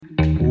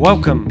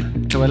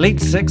Welcome to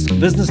Elite 6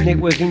 Business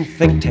Networking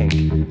Think Tank,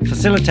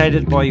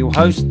 facilitated by your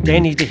host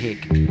Danny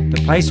DeHeck, the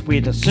place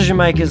where decision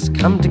makers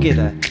come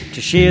together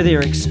to share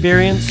their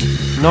experience,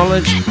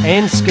 knowledge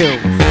and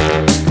skills.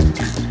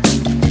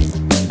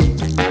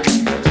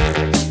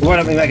 Why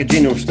don't we make a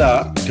general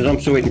start, because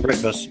I'm still eating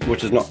breakfast,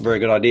 which is not a very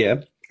good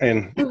idea,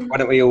 and why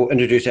don't we all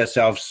introduce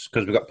ourselves,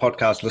 because we've got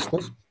podcast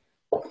listeners.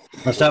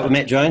 I'll start with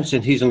Matt Jones,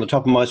 and he's on the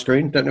top of my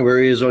screen. Don't know where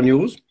he is on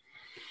yours.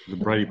 The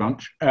Brady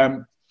Bunch.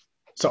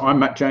 So I'm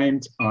Matt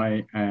James.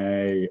 I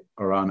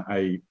run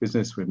a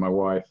business with my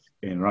wife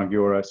in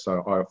Rangiora.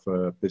 So I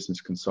offer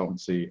business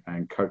consultancy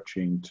and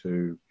coaching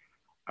to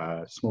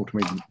small to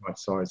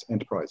medium-sized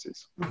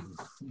enterprises.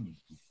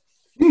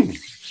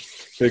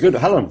 Very good.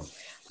 Helen.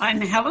 I'm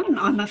Helen.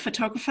 I'm a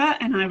photographer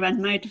and I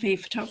run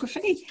Motivate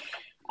Photography.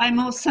 I'm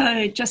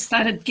also just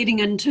started getting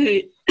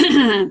into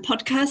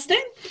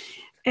podcasting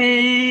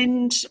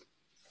and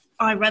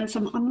I run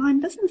some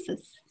online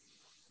businesses.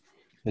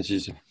 This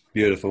is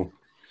beautiful.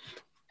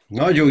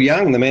 Nigel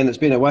Young, the man that's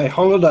been away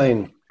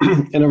holidaying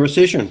in a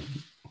recession.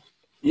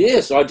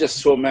 Yes, I just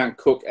saw Mount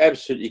Cook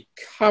absolutely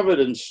covered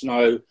in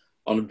snow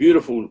on a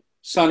beautiful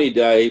sunny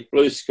day,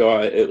 blue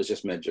sky. It was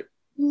just magic.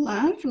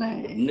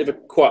 Lovely. Never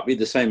quite be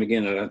the same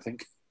again, I don't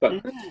think.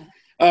 But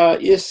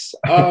yes,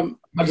 a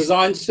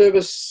design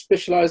service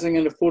specialising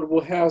in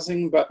affordable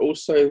housing, but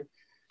also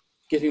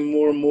getting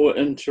more and more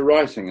into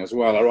writing as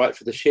well. I write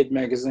for the Shed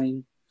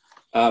magazine,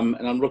 and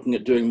I'm looking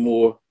at doing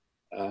more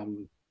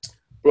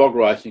blog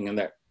writing in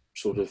that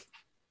sort of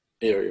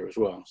area as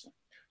well.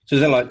 So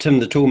is that like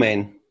Tim the Tool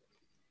Man?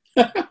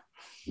 What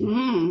do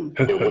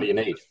you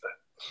need?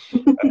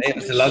 I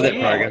used to love that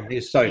program.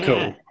 He's so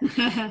cool.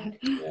 Yeah.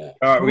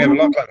 All right, we have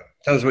Lachlan.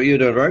 Tell us what you're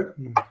doing, bro.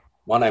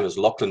 My name is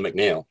Lachlan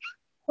McNeil.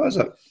 What is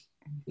it?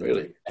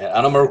 Really?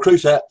 And I'm a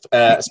recruiter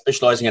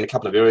specialising in a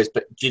couple of areas,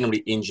 but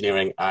generally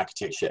engineering,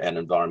 architecture and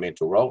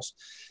environmental roles.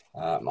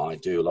 I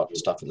do a lot of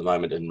stuff at the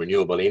moment in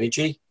renewable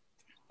energy.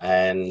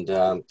 And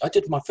I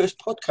did my first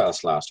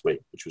podcast last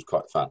week, which was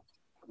quite fun.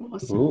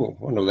 Awesome. Ooh,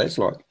 I wonder what that's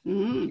like.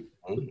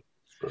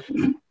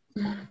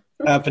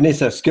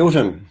 Vanessa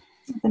Skilton.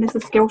 Vanessa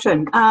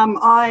Skilton.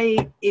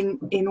 I, in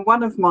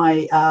one of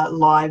my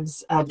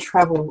lives,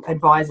 travel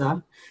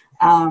advisor,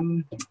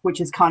 which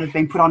has kind of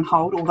been put on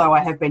hold, although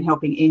I have been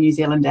helping Air New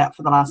Zealand out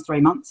for the last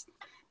 3 months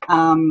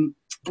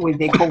with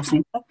their call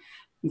centre.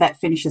 That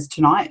finishes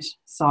tonight.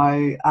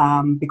 So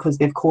because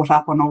they've caught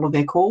up on all of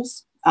their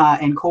calls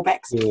and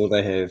callbacks. Oh,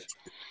 they have.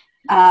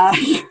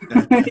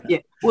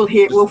 Yeah,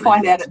 we'll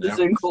find out at the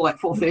Zoom call at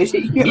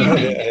 4:30.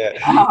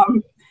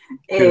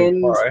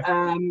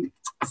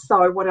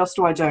 So what else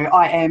do?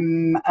 I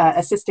am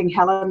assisting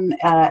Helen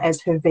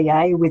as her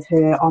VA with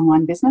her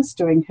online business,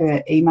 doing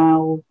her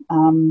email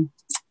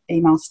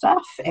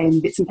stuff and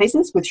bits and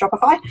pieces with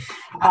Shopify.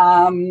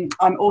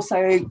 I'm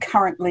also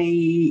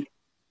currently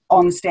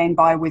on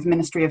standby with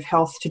Ministry of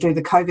Health to do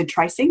the COVID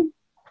tracing.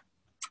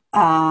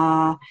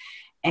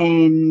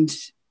 And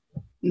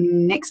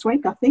next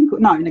week,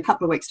 in a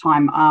couple of weeks'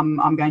 time,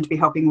 I'm going to be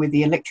helping with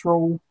the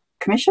Electoral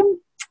Commission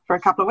for a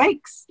couple of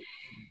weeks.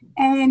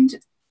 And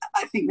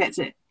I think that's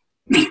it.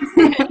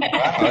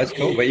 Wow, that's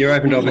cool. But you're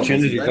open to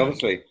opportunities,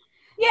 obviously.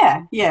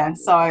 Yeah.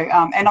 So,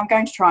 and I'm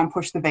going to try and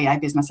push the VA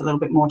business a little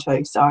bit more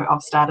too. So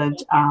I've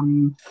started,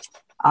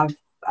 I've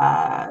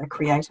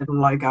created a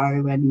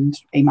logo and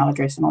email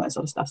address and all that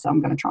sort of stuff. So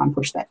I'm going to try and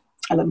push that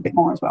a little bit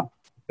more as well.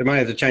 They might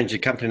have to change your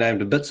company name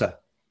to Bitzer.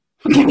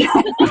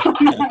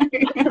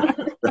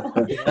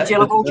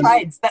 Jill of all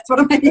trades. That's what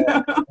I mean.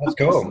 That's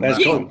cool.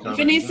 That's cool.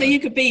 Vanessa, you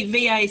could be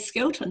VA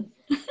Skilton.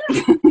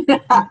 Yeah,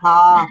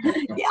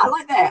 I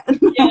like that.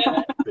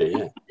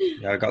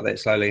 Yeah, I got that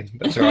slowly.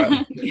 That's all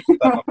right.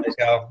 Let's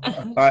go.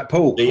 All right,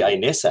 Paul. VA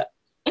Nessa.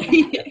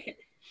 We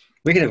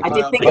can have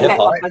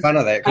fun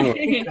of that.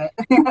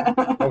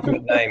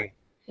 Ultimate name.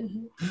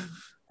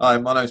 Hi,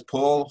 my name's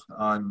Paul.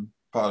 I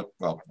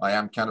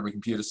am Canterbury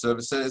Computer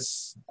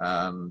Services,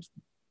 and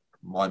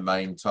my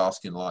main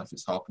task in life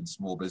is helping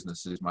small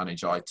businesses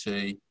manage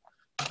IT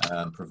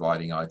and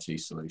providing IT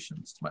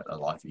solutions to make their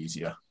life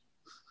easier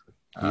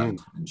and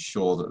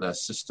ensure that their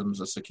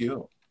systems are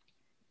secure.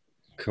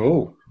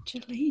 Cool.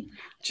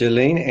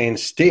 Jolene and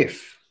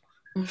Steph.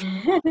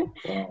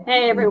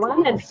 Hey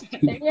everyone, it's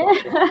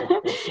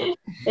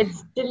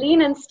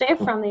Jolene and Steph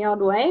from The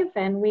Odd Wave,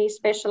 and we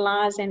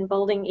specialise in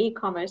building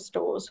e-commerce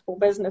stores for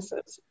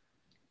businesses.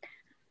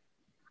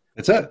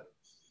 That's it?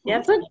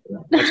 That's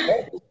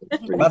it.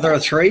 Mother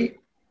of 3?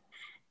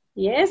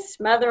 Yes,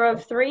 mother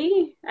of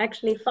 3,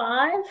 actually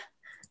 5.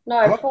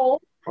 No, 4.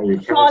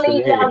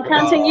 Charlie, I'm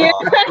counting you.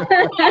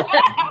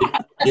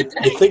 You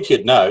think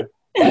you'd know.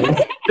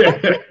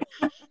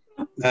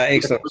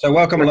 Excellent. So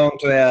welcome along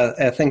to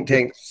our think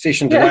tank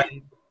session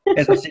today.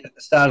 As I said at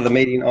the start of the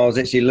meeting, I was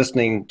actually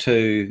listening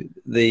to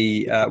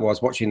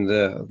listening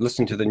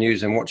to the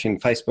news and watching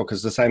Facebook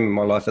is the same in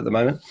my life at the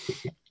moment.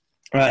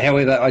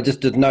 However, I just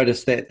did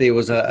notice that there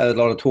was a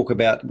lot of talk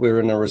about we're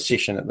in a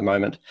recession at the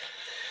moment.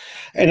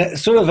 And it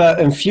sort of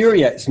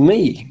infuriates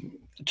me,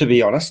 to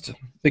be honest,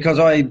 because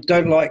I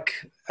don't like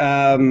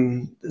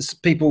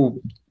people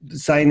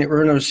saying that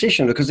we're in a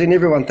recession, because then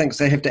everyone thinks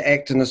they have to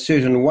act in a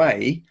certain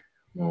way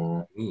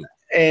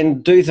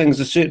and do things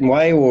a certain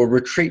way, or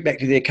retreat back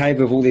to their cave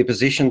of all their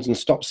possessions and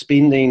stop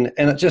spending,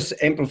 and it just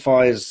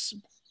amplifies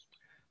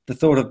the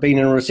thought of being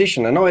in a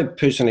recession. And I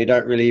personally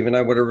don't really even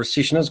know what a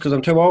recession is, because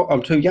I'm too old,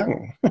 I'm too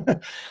young.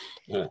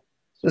 Yeah.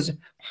 So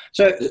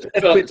if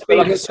it's been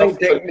a think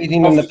tank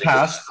meeting in the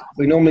past,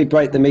 we normally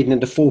break the meeting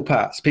into 4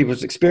 parts: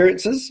 people's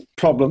experiences,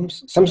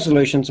 problems, some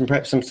solutions, and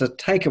perhaps some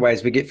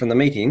takeaways we get from the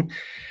meeting.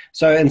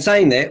 So in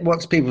saying that,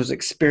 what's people's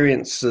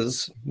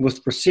experiences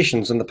with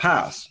recessions in the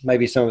past?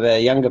 Maybe some of our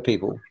younger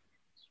people,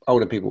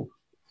 older people.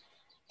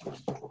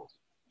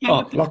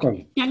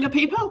 Lachlan. Younger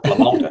people?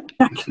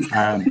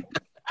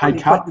 Pay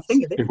cuts,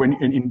 when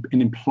in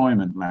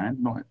employment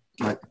land, not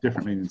like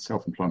differently in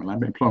self-employment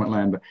land, but employment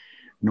land,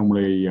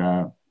 normally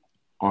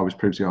I was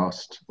previously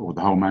asked, or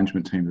the whole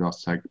management team was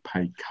asked to take a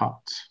pay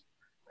cut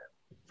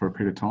for a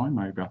period of time,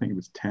 maybe I think it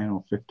was 10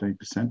 or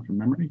 15% from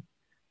memory.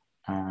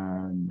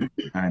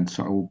 And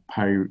so all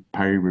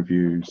pay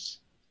reviews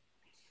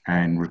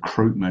and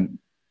recruitment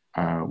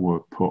were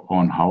put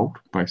on hold,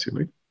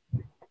 basically.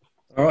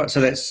 All right,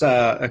 so that's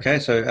okay.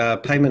 So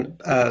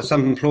payment.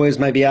 Some employers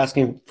may be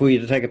asking for you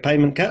to take a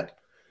payment cut.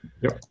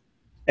 Yep.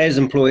 As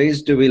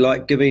employees, do we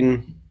like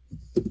giving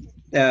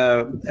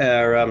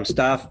our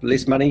staff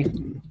less money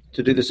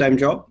to do the same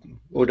job,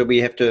 or do we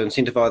have to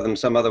incentivize them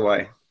some other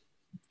way?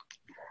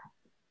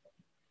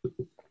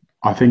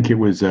 I think it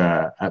was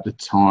at the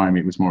time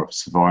it was more of a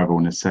survival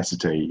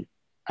necessity,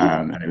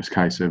 and it was a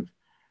case of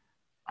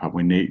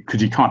we need,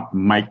 because you can't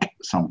make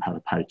someone have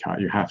a pay cut,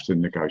 you have to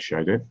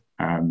negotiate it.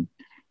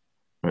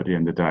 But at the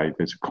end of the day,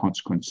 there's a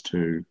consequence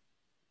to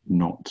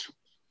not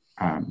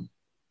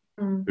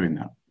doing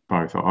that,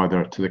 both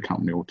either to the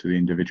company or to the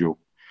individual,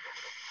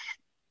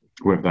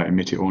 whether they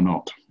admit it or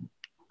not.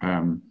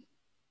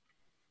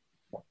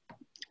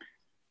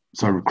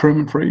 So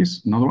recruitment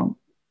freeze, another one.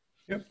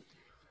 Yep.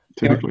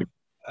 Typically.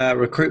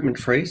 Recruitment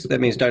freeze, that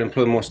means don't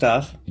employ more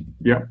staff.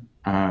 Yep.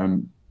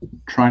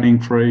 Training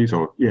freeze,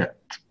 or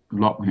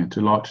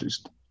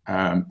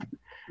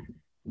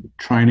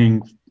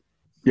training,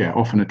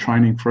 often a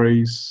training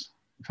freeze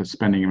for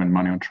spending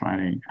money on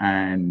training,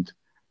 and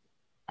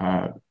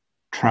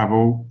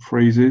travel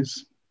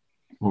freezes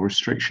or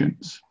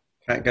restrictions.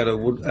 Can't go to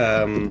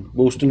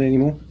Woolston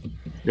anymore.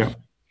 Yeah.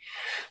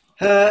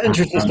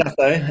 Interesting stuff,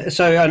 though.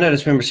 So I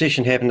noticed when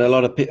recession happened, a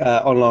lot of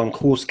online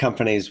course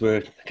companies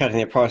were cutting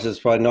their prices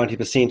by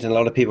 90%, and a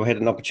lot of people had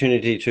an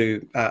opportunity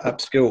to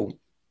upskill.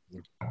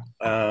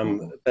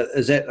 But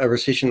is that a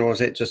recession, or is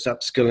that just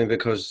upskilling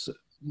because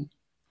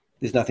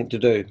there's nothing to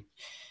do?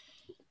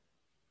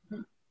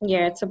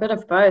 Yeah, it's a bit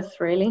of both,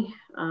 really.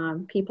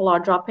 People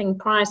are dropping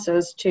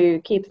prices to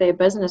keep their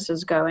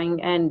businesses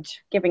going and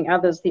giving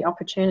others the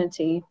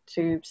opportunity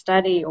to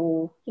study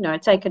or,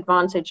 take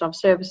advantage of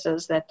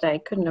services that they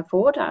couldn't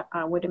afford,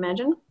 I would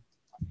imagine.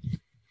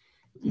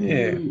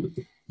 Yeah.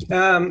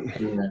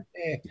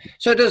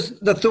 So does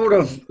the thought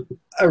of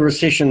a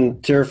recession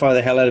terrify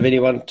the hell out of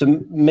anyone? To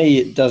me,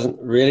 it doesn't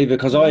really,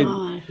 because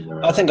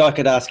I think I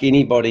could ask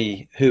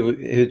anybody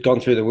who'd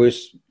gone through the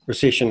worst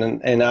recession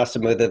and ask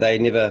them whether they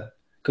never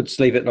could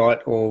sleep at night,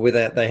 or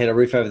whether they had a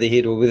roof over their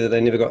head, or whether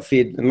they never got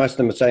fed. And most of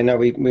them would say, no,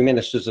 we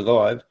managed to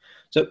survive.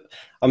 So,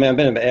 I mean, I'm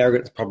being a bit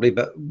arrogant probably,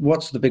 but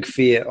what's the big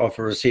fear of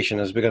a recession?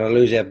 Is we're going to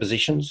lose our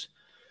positions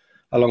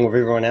along with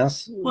everyone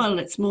else? Well,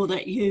 it's more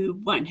that you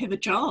won't have a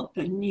job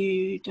and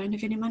you don't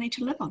have any money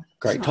to live on.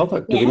 Great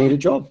topic. Do we need a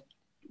job?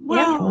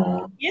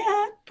 Well,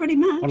 yeah, pretty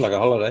much. I'd like a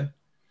holiday.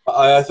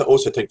 I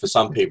also think for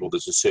some people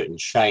there's a certain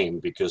shame,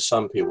 because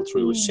some people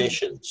through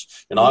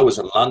recessions, and I was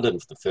in London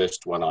for the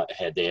first one I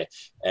had there,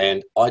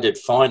 and I did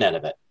fine out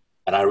of it.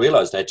 And I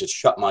realised I just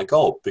shut my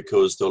gob,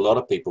 because there were a lot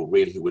of people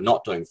really who were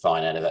not doing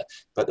fine out of it,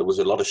 but there was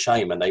a lot of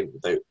shame, and they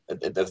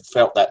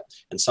felt that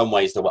in some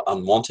ways they were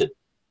unwanted.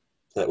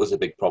 That was a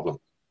big problem.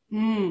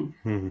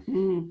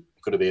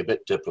 Got to be a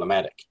bit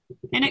diplomatic.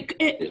 And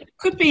it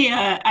could be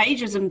a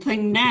ageism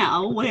thing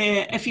now,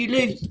 where if you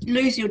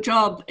lose your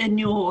job in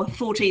your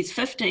 40s,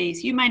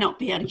 50s, you may not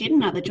be able to get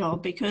another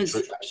job, because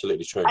True,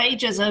 absolutely true.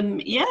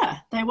 Ageism,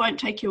 they won't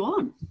take you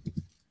on.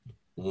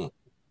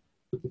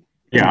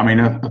 Yeah, I mean,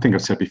 I think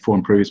I've said before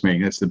in previous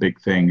meetings, that's the big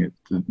thing.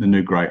 The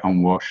new great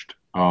unwashed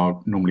are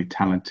normally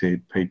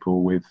talented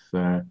people with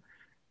a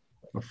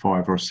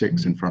 5 or a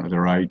 6 in front of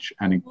their age,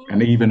 and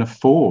even a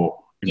 4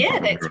 in front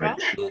of their age.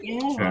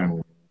 Yeah.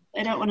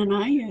 They don't want to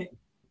know you.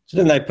 So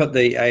then they put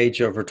the age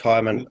of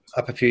retirement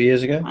up a few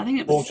years ago? I think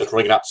it Paul's just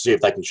ringing up to see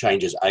if they can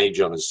change his age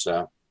on his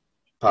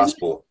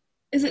passport.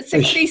 Is it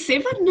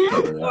 67 now,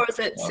 or is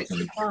it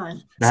 65?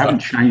 They haven't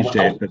changed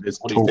it, but there's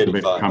talk of it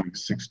becoming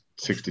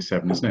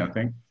 67, isn't it, I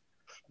think?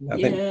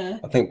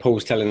 I think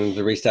Paul's telling them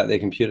to restart their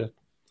computer.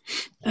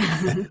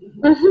 It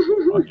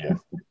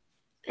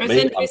was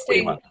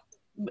interesting.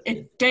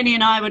 Danny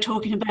and I were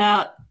talking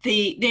about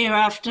they're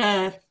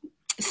after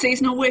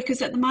seasonal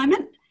workers at the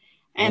moment,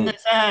 And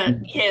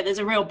there's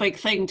a real big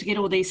thing to get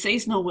all these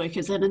seasonal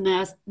workers in,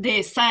 and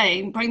they're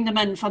saying bring them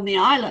in from the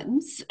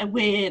islands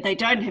where they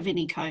don't have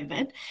any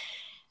COVID.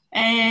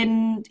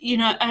 And,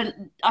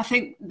 I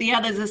think the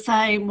others are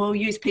saying, well,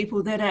 use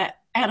people that are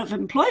out of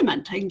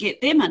employment and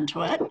get them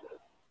into it.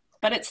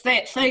 But it's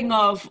that thing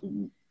of,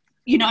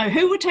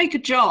 who would take a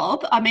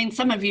job? I mean,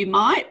 some of you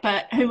might,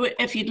 but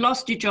if you'd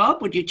lost your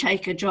job, would you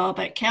take a job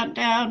at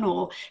Countdown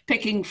or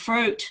picking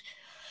fruit?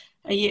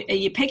 Are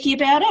you picky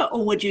about it,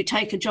 or would you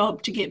take a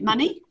job to get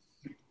money?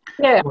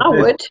 Yeah, I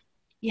would.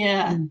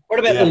 Yeah. What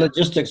about the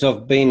logistics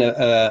of being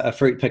a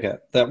fruit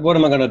picker? What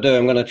am I going to do?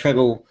 I'm going to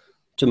travel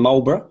to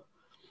Marlborough,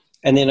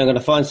 and then I'm going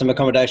to find some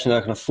accommodation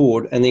I can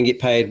afford, and then get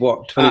paid,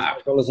 what,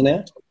 $25 an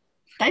hour?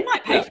 They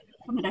might pay for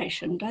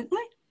accommodation, don't they?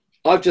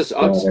 I've just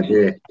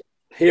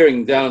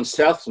hearing down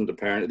Southland,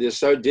 apparently, they're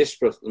so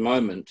desperate at the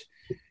moment,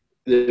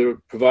 they're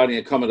providing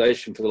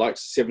accommodation for the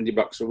likes of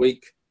 $70 a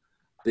week.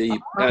 The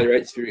hourly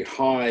rate's very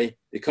high.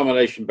 The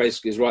accommodation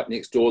basically is right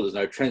next door. There's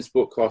no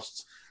transport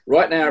costs.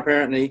 Right now,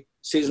 apparently,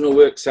 seasonal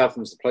work,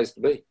 Southland's the place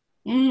to be.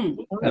 And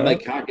they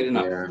can't get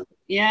enough.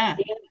 Yeah.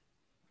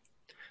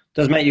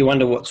 Does make you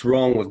wonder what's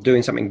wrong with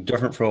doing something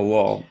different for a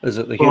while. Is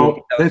it the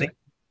human?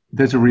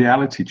 There's a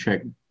reality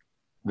check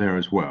there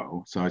as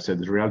well. So I said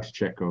there's a reality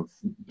check of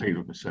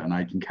people of a certain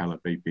age and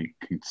caliber being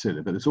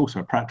considered, but there's also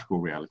a practical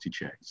reality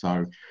check.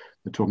 So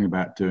they're talking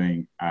about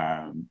doing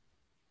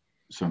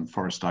some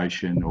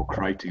forestation or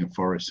creating a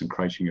forest and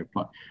creating a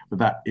plant. But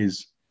that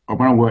is,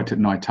 when I worked at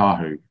Ngāi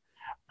Tahu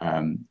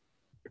a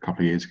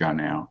couple of years ago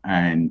now,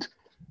 and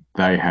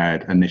they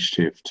had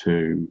initiative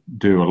to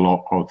do a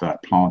lot of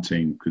that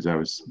planting because there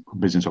was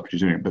business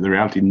opportunity doing it. But the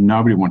reality,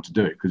 nobody wanted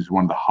to do it because it's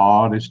one of the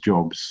hardest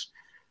jobs,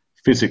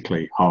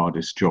 physically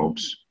hardest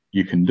jobs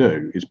you can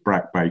do is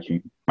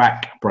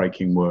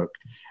back-breaking work,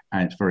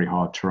 and it's very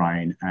hard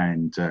terrain.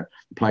 And the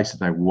places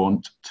they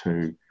want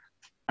to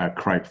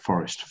create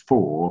forest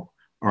for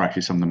are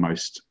actually some of the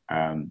most,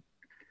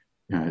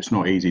 it's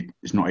not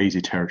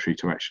easy territory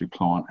to actually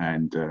plant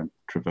and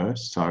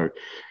traverse. So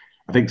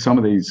I think some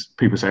of these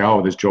people say,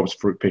 oh, there's jobs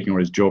fruit picking or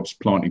there's jobs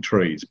planting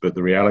trees, but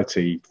the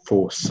reality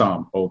for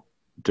some of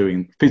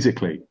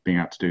physically being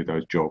able to do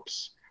those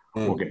jobs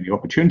or getting the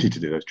opportunity to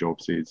do those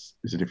jobs is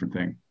a different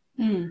thing.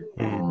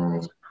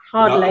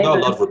 Hard I know a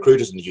labour. lot of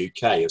recruiters in the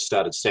UK have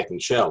started stacking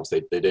shelves.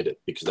 They did it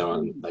because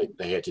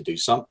they had to do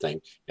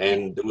something,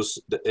 and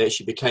it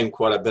actually became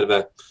quite a bit of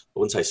a, I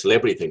wouldn't say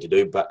celebrity thing to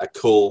do, but a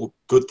cool,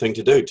 good thing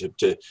to do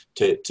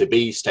to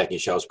be stacking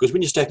shelves. Because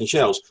when you're stacking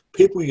shelves,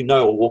 people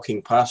are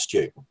walking past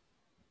you.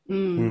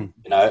 And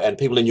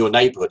people in your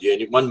neighbourhood.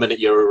 One minute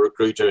you're a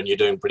recruiter and you're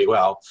doing pretty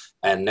well,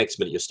 and next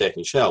minute you're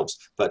stacking shelves.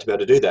 But to be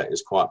able to do that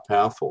is quite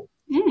powerful.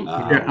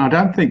 I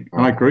don't think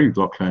I agree with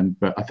Lachlan,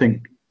 but I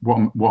think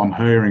what I'm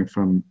hearing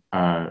from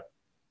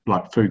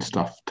like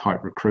foodstuff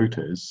type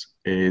recruiters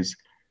is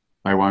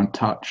they won't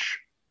touch.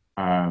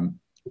 The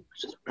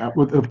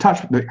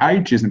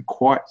age isn't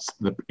quite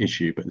the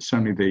issue, but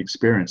certainly the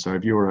experience. So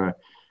if you're a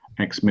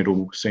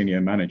ex-middle senior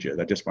manager,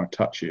 they just won't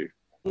touch you.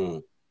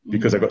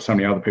 Because they've got so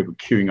many other people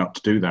queuing up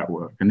to do that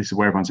work. And this is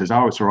where everyone says,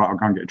 oh, it's all right, I'll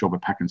go and get a job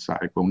at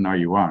PAK'nSAVE. Well, no,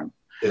 you won't.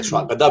 That's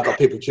right. But they've got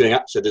people queuing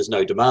up, so there's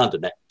no demand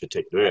in that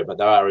particular area. But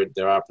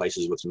there are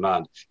places with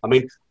demand. I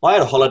mean, I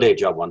had a holiday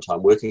job one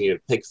time working at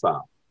a pig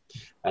farm.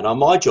 And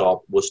my job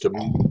was to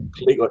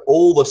clean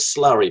all the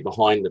slurry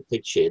behind the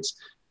pig sheds.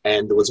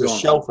 And there was a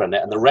shelf around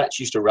that. And the rats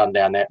used to run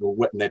down that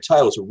and their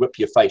tails would rip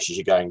your face as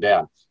you're going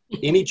down.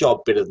 Any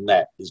job better than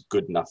that is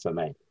good enough for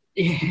me.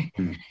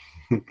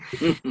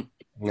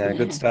 No,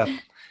 good stuff.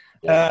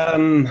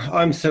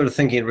 I'm sort of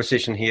thinking of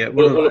recession here.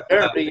 Well,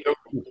 apparently...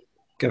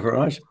 Go for it,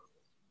 Nigel.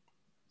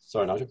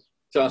 Sorry, Nigel.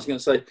 So I was going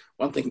to say,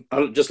 one thing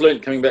I just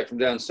learned coming back from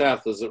down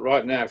south is that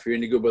right now, if you're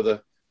any good with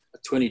a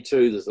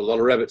 22, there's a lot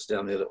of rabbits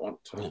down there that want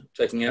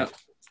taking out.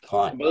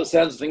 By the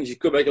sounds of things, you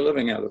could make a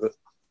living out of it.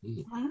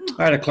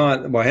 I had a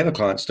client, well, I have a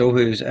client still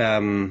who's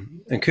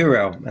in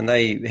Kurau, and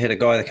they had a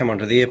guy that come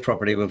onto their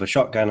property with a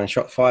shotgun and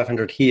shot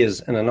 500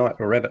 hares in a night,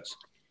 or rabbits.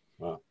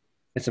 Wow.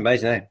 It's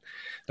amazing, eh?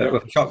 But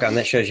with a shotgun,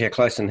 that shows you how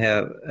close and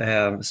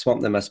how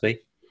swamped they must be.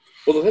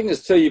 Well, the thing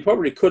is, too, you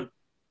probably could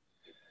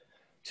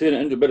turn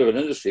it into a bit of an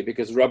industry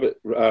because rabbit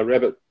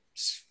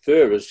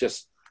fur is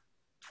just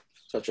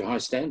such a high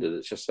standard.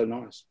 It's just so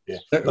nice. Yeah.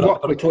 But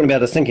what we're talking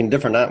about is thinking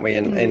different, aren't we?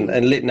 And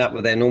letting up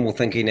with our normal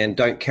thinking and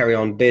don't carry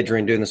on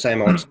badgering doing the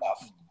same old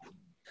stuff.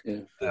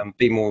 Yeah.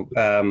 Be more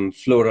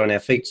fluid on our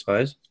feet, I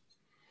suppose.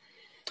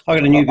 I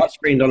got a new best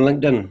friend on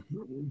LinkedIn.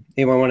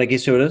 Anyone want to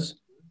guess who it is?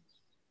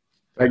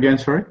 Again,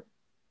 sorry?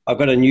 I've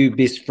got a new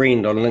best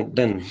friend on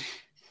LinkedIn.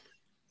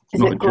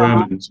 It's not a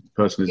German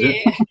person,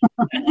 is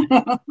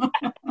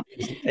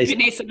it?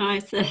 Vanessa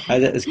knows.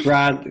 It's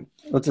Grant.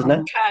 What's his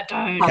name?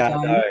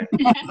 Cardone.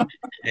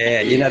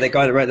 Yeah, you know that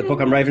guy that wrote the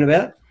book I'm raving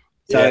about?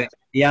 So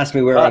he asked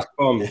me where I was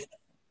from.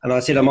 And I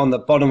said, I'm on the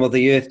bottom of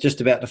the earth,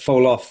 just about to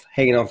fall off,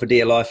 hanging on for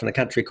dear life in a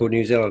country called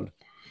New Zealand.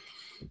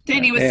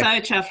 Danny was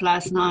so chuffed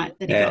last night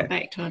that he got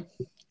back to him.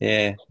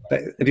 Yeah,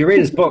 but if you read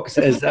his books,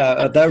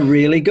 they're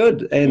really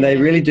good, and they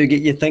really do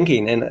get you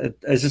thinking. And it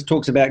just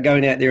talks about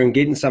going out there and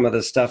getting some of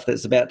the stuff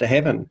that's about to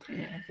happen.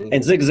 Yeah.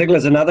 And Zig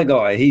Ziglar's another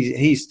guy.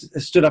 He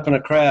stood up in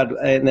a crowd,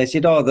 and they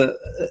said, "Oh,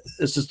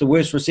 this is the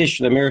worst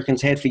recession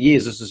Americans had for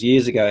years." This was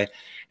years ago,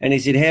 and he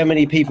said, "How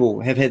many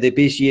people have had their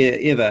best year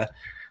ever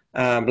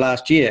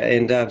last year?"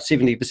 And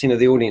 70% of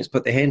the audience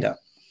put their hand up.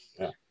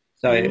 Yeah.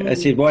 So I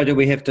said, "Why do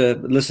we have to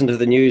listen to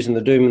the news and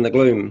the doom and the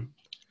gloom?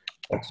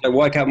 So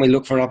why can't we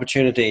look for an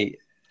opportunity?"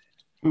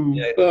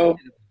 Well,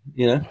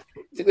 I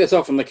think that's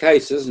often the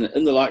case, isn't it?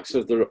 In the likes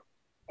of the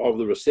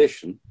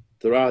recession,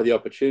 there are the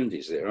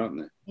opportunities there, aren't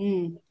there?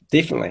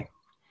 Definitely.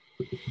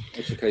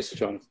 It's a case of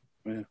trying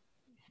to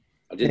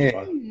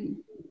identify.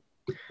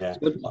 Yeah.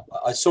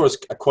 I saw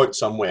a quote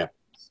somewhere,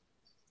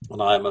 and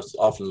I am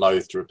often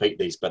loath to repeat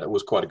these, but it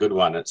was quite a good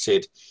one. It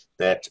said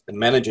that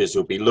managers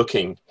will be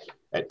looking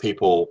at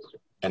people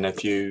in a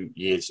few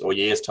years or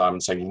years' time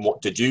and saying,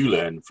 "What did you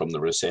learn from the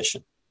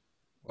recession?"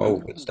 Oh,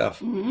 good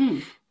stuff.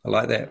 I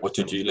like that. What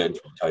did you learn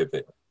from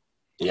COVID?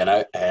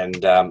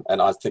 And I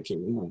was thinking,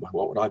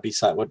 what would I be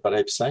saying? What would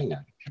I be saying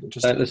now?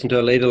 Don't listen to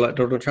a leader like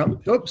Donald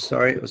Trump. Oops,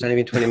 sorry, it was only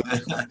been 20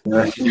 minutes.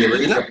 Let's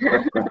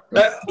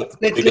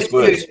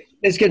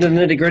get into the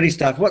nitty-gritty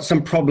stuff. What's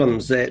some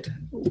problems that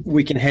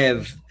we can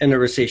have in a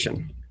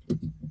recession?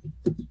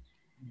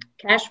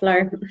 Cash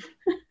flow.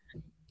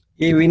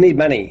 Yeah, we need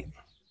money.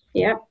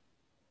 Yep.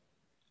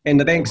 And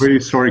the banks. Really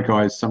sorry,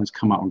 guys. Something's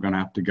come up. I'm going to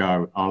have to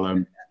go. I'll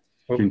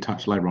get in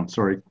touch later on.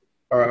 Sorry.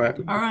 All right,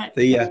 mate. All right.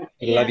 See ya.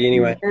 Love you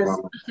anyway.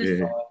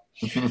 Yeah.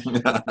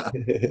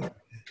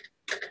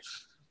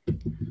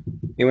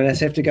 Anyone else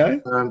have to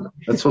go?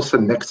 It's also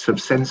negative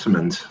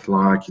sentiment.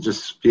 Like you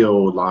just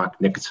feel like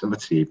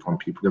negativity from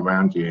people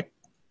around you.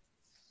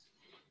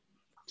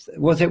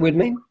 What's that word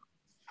mean?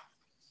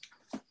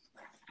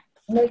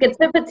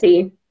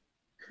 Negativity.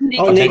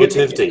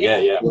 Negativity.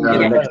 Yeah.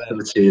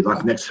 Negativity,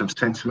 like negative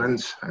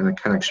sentiment, and it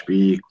can actually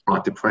be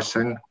quite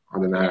depressing. I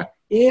don't know.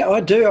 Yeah, I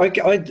do. I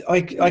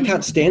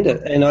can't stand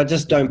it, and I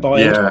just don't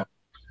buy it.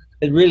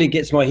 It really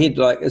gets my head.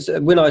 Like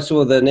when I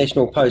saw the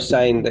National Post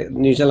saying that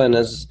New Zealand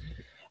is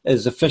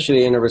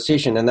officially in a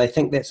recession, and they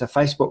think that's a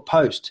Facebook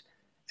post,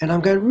 and I'm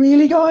going,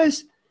 really,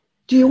 guys?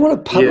 Do you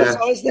want to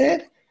publicise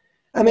that?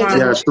 I mean,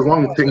 it's the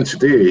wrong thing to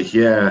do.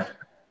 Yeah,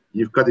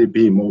 you've got to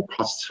be more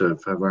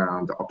positive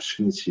around the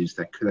opportunities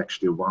that could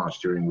actually arise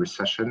during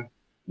recession.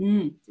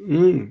 And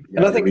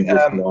I think it's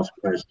a nice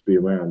place to be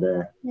around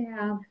there.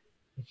 Yeah.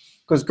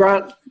 Because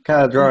Grant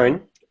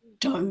Cardone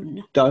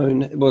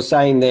was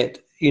saying that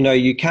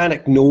you can't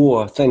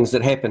ignore things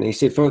that happen. He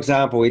said, for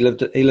example, he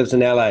lives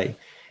in LA,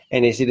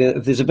 and he said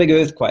if there's a big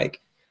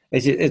earthquake, he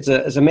said it's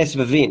a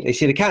massive event. He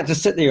said you can't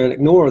just sit there and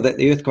ignore that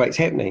the earthquake's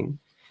happening,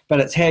 but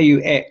it's how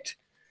you act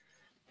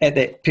at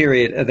that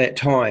period at that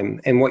time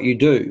and what you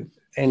do.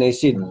 And he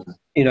said,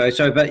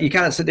 but you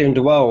can't sit there and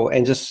dwell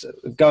and just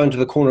go into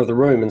the corner of the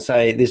room and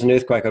say there's an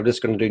earthquake, I'm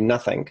just going to do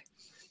nothing.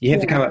 You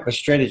have to come up with a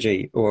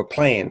strategy or a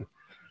plan.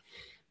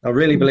 I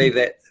really believe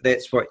that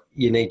that's what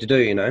you need to do,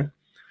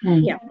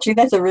 Yeah, actually,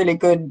 that's a really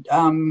good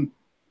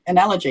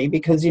analogy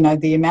because,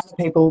 the amount of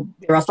people,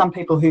 there are some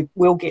people who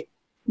will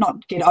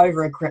not get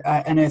over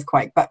an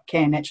earthquake, but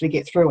can actually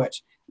get through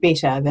it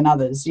better than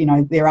others.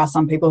 There are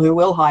some people who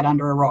will hide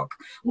under a rock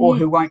or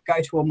who won't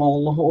go to a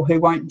mall or who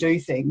won't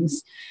do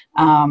things.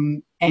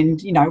 And,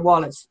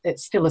 while it's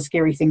still a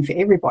scary thing for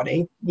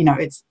everybody,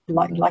 it's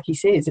like he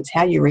says, it's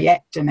how you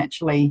react and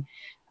actually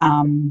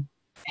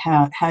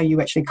how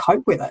you actually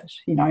cope with it,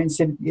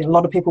 instead a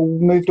lot of people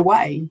moved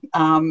away,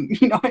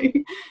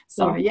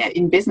 so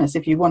in business,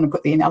 if you want to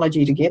put the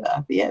analogy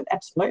together,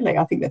 absolutely,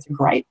 I think that's a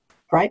great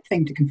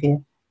thing to compare.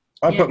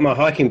 I put my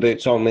hiking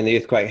boots on when the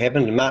earthquake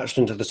happened and marched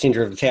into the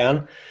centre of the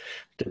town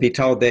to be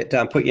told that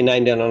put your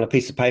name down on a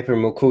piece of paper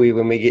and we'll call you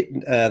when we get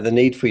the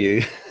need for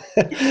you.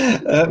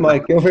 My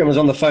girlfriend was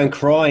on the phone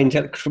crying,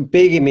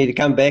 begging me to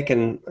come back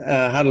and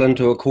huddle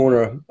into a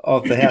corner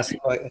of the house.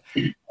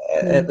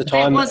 At the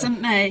time, that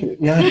wasn't me.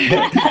 No.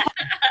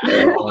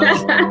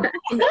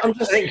 I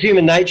think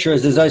human nature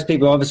is those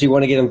people obviously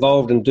want to get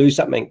involved and do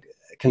something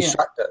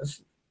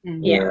constructive.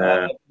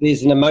 Yeah.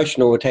 There's an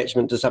emotional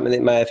attachment to something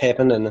that may have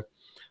happened, and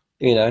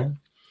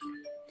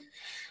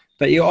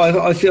But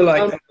I feel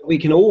like we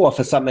can all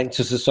offer something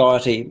to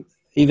society,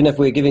 even if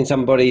we're giving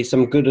somebody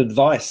some good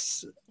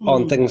advice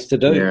on things to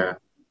do. Yeah.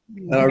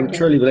 And I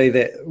truly believe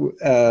that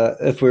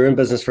if we're in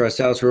business for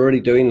ourselves, we're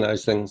already doing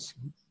those things.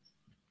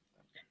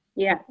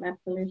 Yeah,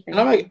 absolutely. Can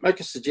I make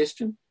a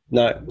suggestion?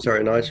 No,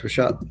 sorry, we're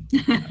shut.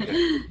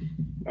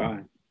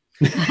 Right.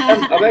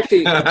 I'm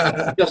actually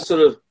just sort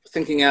of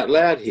thinking out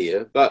loud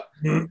here, but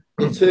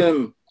the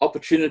term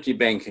opportunity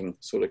banking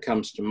sort of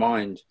comes to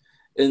mind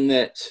in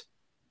that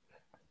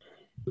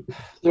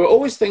there are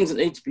always things that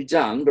need to be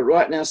done, but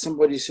right now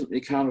somebody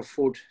simply can't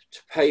afford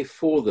to pay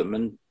for them.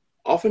 And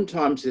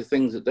oftentimes they're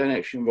things that don't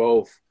actually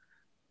involve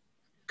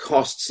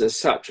costs as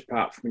such,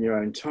 apart from your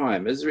own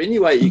time. Is there any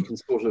way you can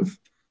sort of,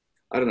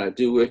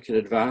 do work in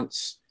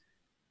advance,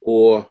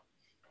 or,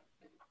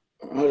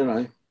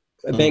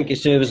 bank your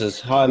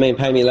services, hire me and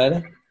pay me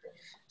later?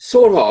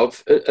 sort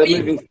of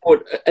moving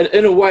forward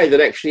in a way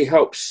that actually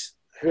helps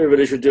whoever it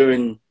is you're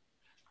doing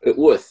it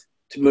with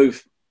to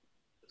move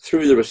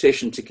through the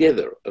recession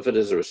together, if it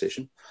is a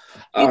recession.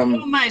 You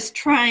almost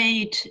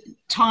trade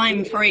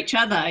time for each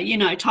other,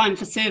 time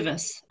for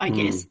service, I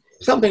guess.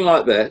 Something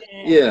like that.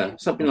 Yeah,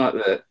 something like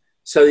that.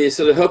 So you're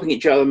sort of helping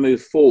each other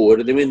move forward,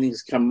 and then when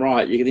things come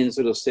right, you can then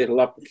sort of settle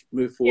up and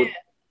move forward. Yeah.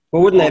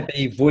 Well, wouldn't that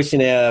be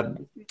voicing our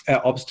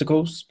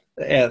obstacles,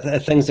 our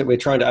things that we're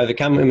trying to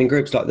overcome? I mean,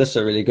 groups like this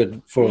are really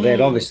good for that,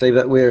 obviously,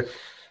 but we're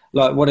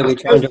like, what are we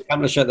trying to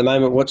accomplish at the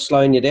moment? What's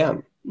slowing you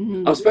down?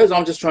 I suppose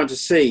I'm just trying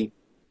to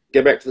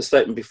go back to the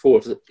statement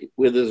before,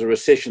 where there's a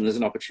recession, there's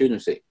an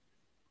opportunity.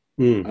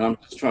 And I'm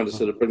just trying to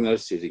sort of bring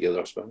those two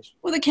together, I suppose.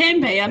 Well, there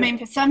can be. I mean,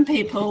 for some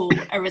people,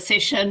 a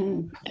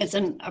recession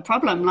isn't a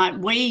problem. Like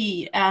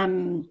we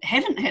haven't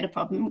had a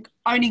problem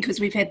only because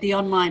we've had the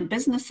online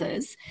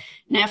businesses.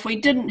 Now, if we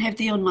didn't have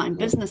the online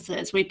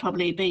businesses, we'd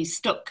probably be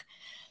stuck.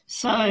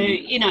 So,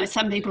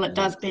 some people it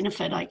does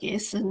benefit, I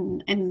guess,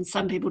 and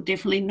some people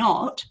definitely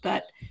not.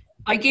 But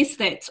I guess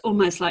that's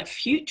almost like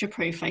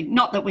future-proofing.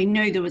 Not that we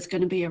knew there was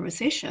going to be a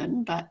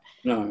recession, but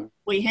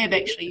we have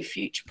actually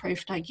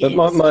future-proofed, I guess.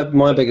 But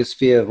my biggest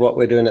fear of what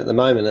we're doing at the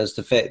moment is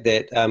the fact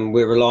that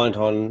we're reliant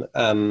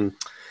on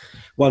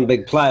one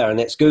big player, and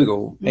that's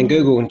Google. And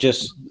Google can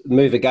just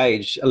move a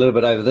gauge a little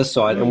bit over this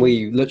side, and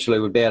we literally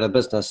would be out of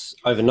business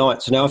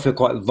overnight. So now I feel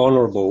quite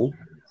vulnerable.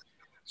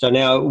 So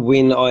now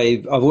when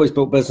I've always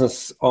built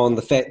business on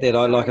the fact that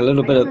I like a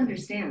little bit of...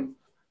 Understand.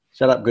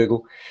 Shut up,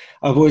 Google.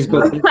 I've always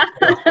built...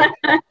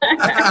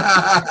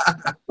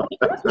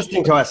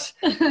 listening to us.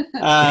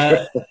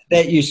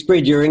 That you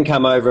spread your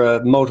income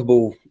over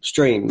multiple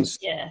streams.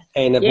 Yeah.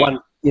 And if one,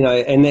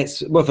 and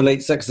that's with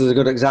Elite Six is a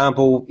good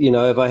example.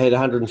 If I had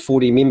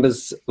 140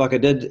 members like I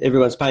did,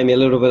 everyone's paying me a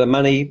little bit of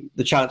money.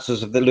 The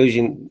chances of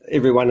losing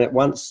everyone at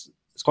once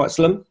is quite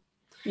slim.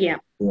 Yeah.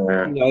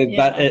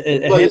 But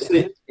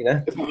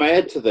if I may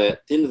add to that,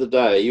 at the end of the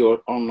day,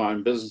 your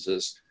online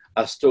businesses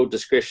are still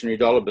discretionary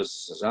dollar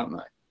businesses, aren't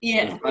they?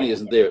 Yeah. So if money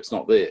isn't there, it's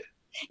not there.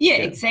 Yeah,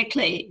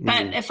 exactly.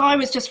 But if I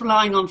was just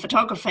relying on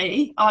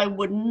photography, I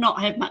would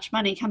not have much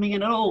money coming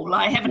in at all.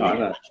 I haven't had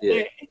much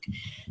work.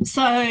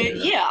 So,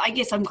 I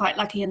guess I'm quite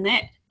lucky in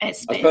that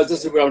aspect. I suppose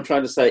this is what I'm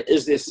trying to say.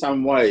 Is there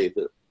some way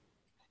that,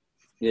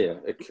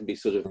 it can be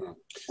sort of...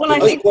 Well, I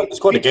think... It's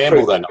quite a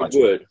gamble, though,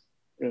 Nigel.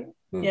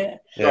 Yeah.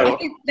 I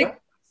think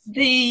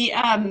the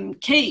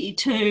key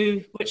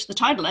to which the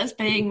title is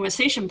being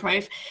recession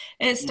proof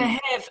is to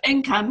have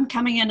income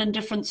coming in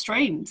different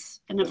streams,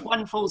 and if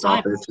one falls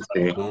over,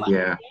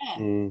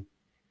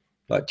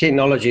 like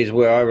technology is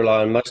where I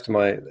rely on most of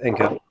my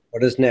income.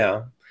 What is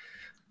now,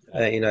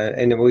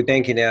 and we're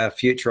banking our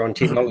future on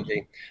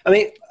technology. I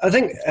mean, I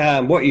think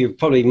what you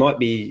probably might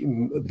be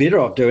better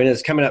off doing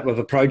is coming up with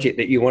a project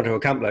that you want to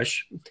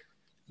accomplish,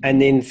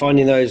 and then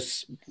finding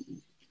those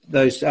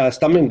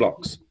stumbling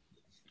blocks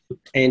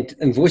and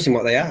voicing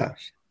what they are.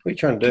 What are you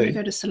trying to do? Can you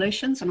go to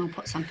solutions and I'll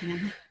put something in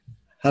there?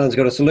 Helen's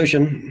got a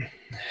solution.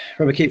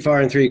 Remember, keep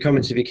firing through your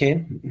comments if you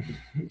can.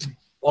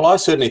 Well, I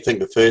certainly think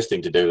the first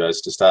thing to do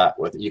is to start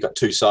with, you've got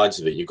two sides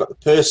of it. You've got the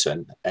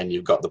person and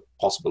you've got the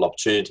possible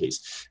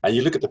opportunities. And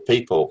you look at the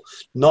people,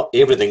 not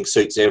everything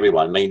suits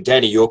everyone. I mean,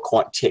 Danny, you're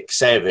quite tech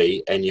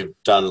savvy and you've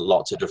done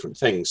lots of different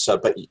things. So,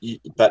 but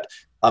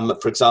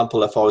for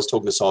example, if I was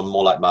talking to someone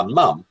more like my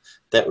mum,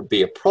 that would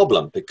be a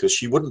problem because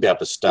she wouldn't be able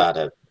to start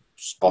a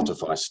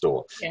Spotify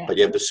store, but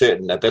you have the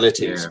certain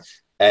abilities.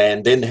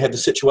 And then they have the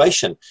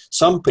situation.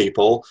 Some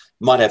people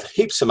might have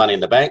heaps of money in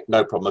the bank,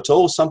 no problem at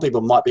all. Some people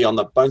might be on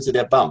the bones of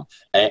their bum,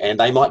 and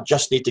they might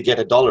just need to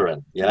get $1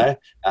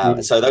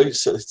 in, So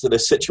the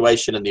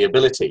situation and the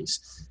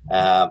abilities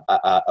are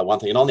one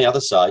thing. And on the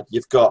other side,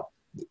 you've got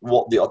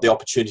what the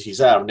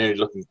opportunities are, and then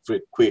looking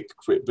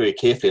very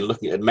carefully and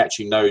looking at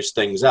matching those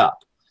things up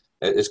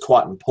is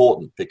quite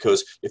important,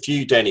 because if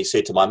you, Danny,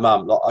 said to my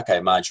mum,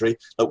 okay, Marjorie,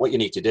 look, what you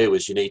need to do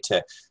is you need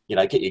to,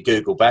 get your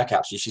Google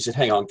backups. She said,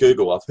 hang on,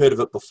 Google, I've heard of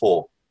it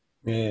before.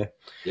 Yeah.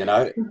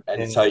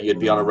 And so you'd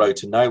be on a road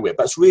to nowhere.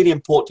 But it's really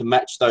important to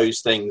match those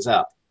things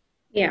up.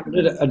 Yeah.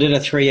 I did a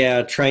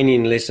 3-hour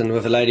training lesson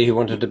with a lady who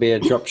wanted to be a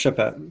drop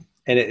shipper.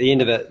 And at the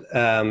end of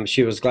it,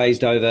 she was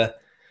glazed over.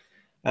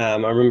 I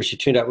remember she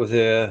turned up with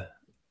her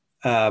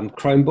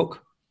Chromebook.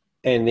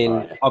 And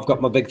then I've got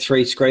my big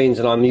 3 screens,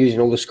 and I'm using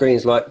all the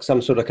screens like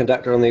some sort of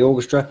conductor on the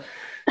orchestra.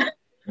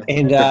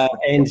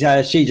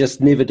 And she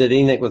just never did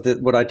anything with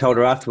what I told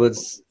her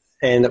afterwards,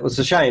 and it was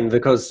a shame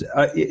because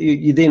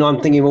then I'm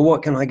thinking, well,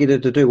 what can I get her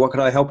to do? What can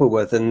I help her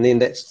with? And then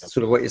that's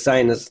sort of what you're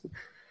saying is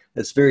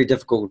it's very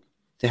difficult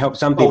to help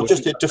some people. Well,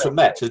 just a different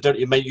match.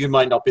 You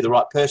might not be the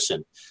right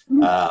person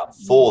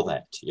for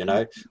that,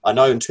 I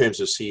know in terms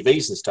of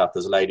CVs and stuff,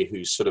 there's a lady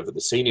who's sort of at the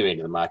senior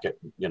end of the market,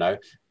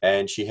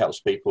 and she helps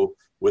people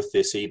with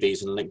their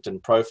CVs and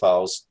LinkedIn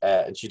profiles,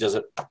 and she does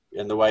it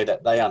in the way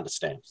that they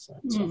understand. So.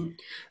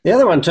 The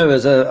other one too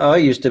is I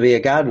used to be a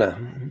gardener,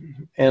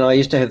 and I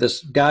used to have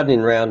this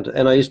gardening round,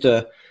 and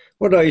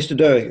what did I used to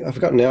do? I've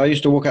forgotten now. I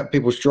used to walk up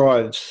people's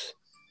drives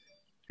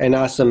and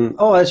asked them,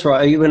 oh, that's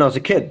right, when I was a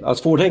kid, I was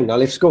 14, I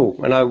left school,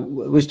 and I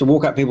used to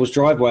walk up people's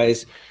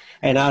driveways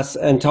and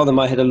tell them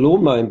I had a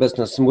lawn mowing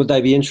business, and would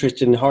they be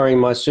interested in hiring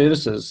my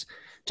services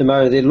to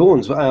mow their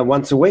lawns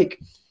once a week.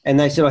 And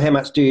they said, oh, how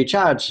much do you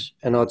charge?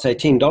 And I'd say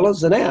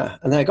 $10 an hour.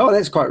 And they go, oh,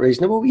 that's quite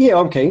reasonable. Yeah,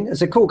 I'm keen. I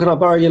said, cool, can I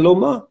borrow your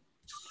lawnmower?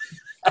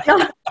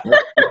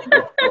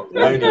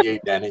 Only you,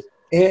 Danny.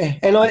 Yeah,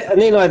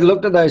 and then I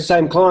looked at those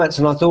same clients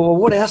and I thought, well,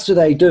 what else do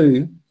they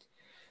do?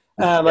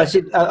 I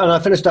said, and I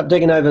finished up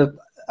digging over.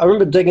 I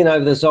remember digging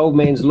over this old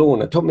man's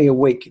lawn. It took me a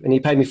week, and he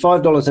paid me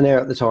 $5 an hour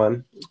at the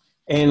time.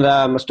 And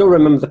I still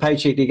remember the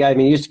paycheck he gave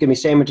me. He used to give me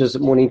sandwiches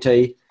at morning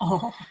tea.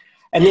 Oh.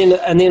 And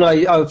then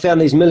I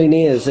found these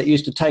millionaires that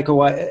used to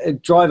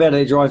drive out of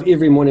their drive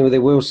every morning with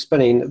their wheels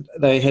spinning.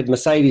 They had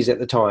Mercedes at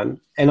the time.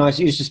 And I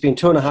used to spend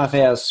 2.5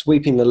 hours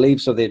sweeping the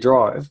leaves of their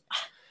drive.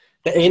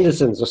 The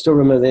Andersons, I still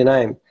remember their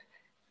name.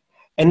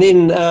 And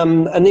then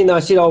I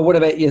said, oh, what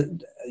about your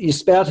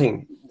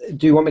spouting?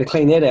 Do you want me to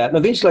clean that out? And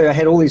eventually I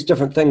had all these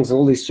different things and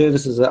all these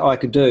services that I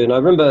could do. And I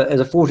remember as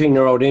a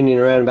 14-year-old earning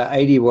around about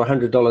 $80 or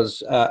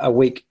 $100 a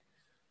week.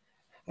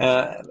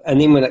 And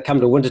then when it come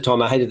to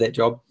wintertime, I hated that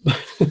job. But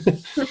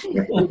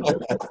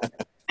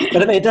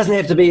I mean, it doesn't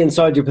have to be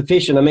inside your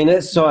profession. I mean,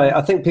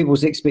 I think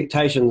people's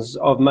expectations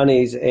of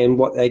monies and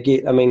what they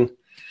get. I mean,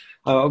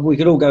 we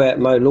could all go out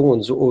and mow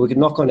lawns, or we could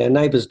knock on our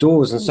neighbours'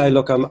 doors and say,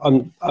 look,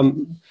 I'm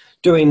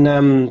doing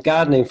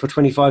gardening for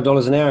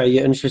 $25 an hour. Are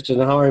you interested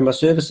in hiring my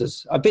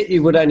services? I bet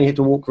you would only have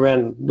to walk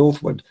around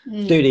Northwood,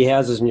 dirty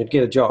houses, and you'd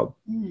get a job.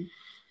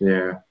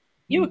 Yeah.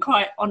 You were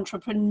quite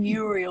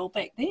entrepreneurial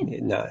back then.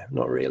 No,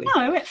 not really.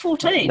 No, at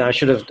 14. No, I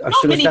should have Not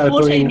many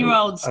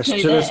 14-year-olds I do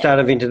should have that.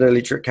 started inventing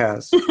electric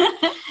cars.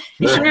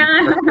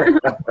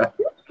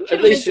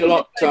 At least you're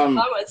not.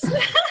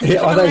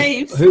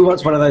 Who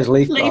wants one of those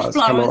leaf Leaf blowers?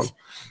 Come on. blowers.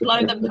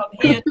 Blow them from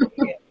here to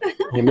here.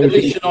 At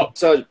least you're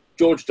not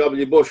George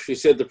W. Bush, who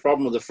said the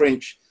problem with the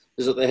French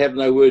is that they have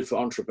no word for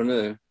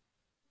entrepreneur.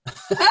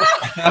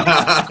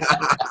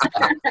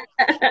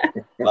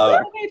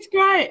 Oh, that's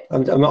great.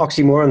 I'm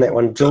oxymoron on that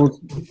one. George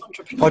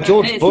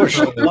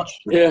Bush.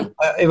 Yeah.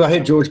 If I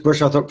heard George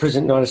Bush, I thought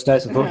President of the United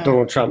States. I thought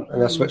Donald Trump,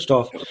 and I switched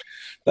off.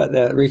 But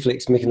the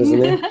reflex mechanism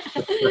there.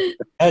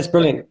 That's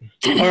brilliant.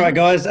 All right,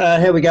 guys,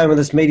 how are we going with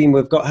this meeting?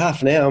 We've got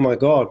half an hour. Oh, my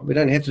God. We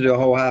don't have to do a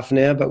whole half an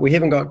hour, but we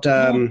haven't got...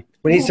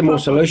 we need some more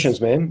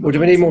solutions, man. Or do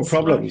we need more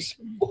problems?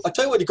 Well, I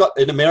tell you what, you've got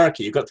in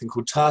America, you've got a thing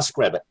called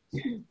TaskRabbit.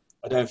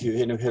 I don't know if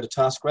you've heard of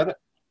TaskRabbit.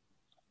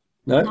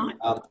 No.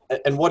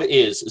 And what it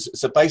is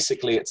so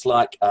basically it's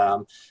like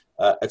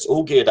it's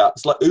all geared up.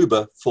 It's like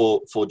Uber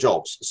for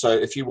jobs. So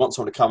if you want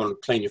someone to come and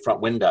clean your front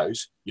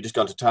windows, you just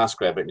go into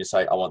TaskRabbit and you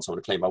say, I want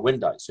someone to clean my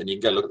windows. And you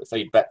can go look at the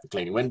feedback for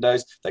cleaning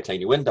windows. They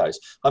clean your windows.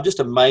 I'm just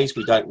amazed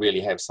we don't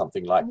really have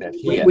something like that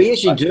here. We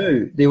actually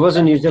do. There was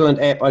a New Zealand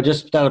app I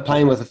just started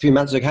playing with a few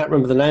months ago. I can't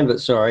remember the name of it,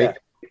 sorry. Yeah.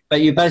 But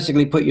you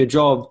basically put your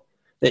job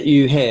that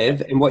you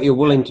have and what you're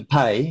willing to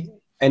pay,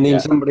 and then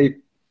somebody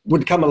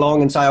would come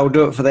along and say, I'll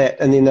do it for that.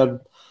 And then they'd...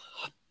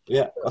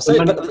 Yeah, I say,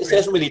 but this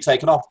hasn't really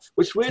taken off,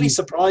 which really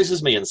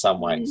surprises me in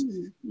some ways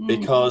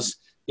because,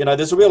 you know,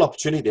 there's a real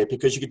opportunity there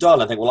because you could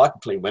dial and think, well, I can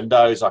clean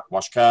windows, I can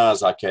wash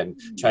cars, I can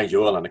change the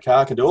oil in a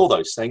car, I can do all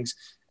those things.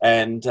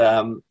 And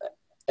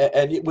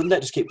wouldn't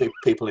that just keep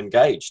people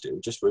engaged?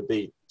 It just would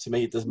be, to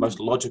me, the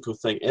most logical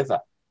thing ever.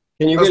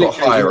 That's really what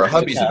Hire a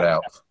Hubby's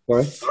about.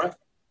 Sorry?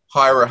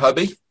 Hire a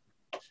Hubby.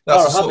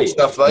 That's the sort of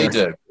stuff they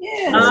do.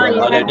 Yeah.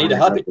 I don't need a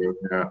hubby.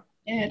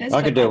 Yeah, it is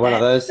I could do one of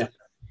those.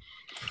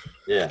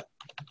 Yeah.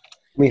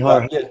 We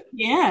hire.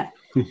 Yeah.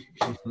 And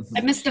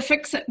Mr.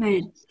 Fix-It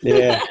Man.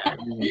 Yeah.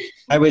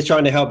 I was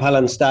trying to help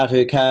Helen start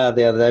her car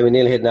the other day. We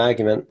nearly had an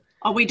argument.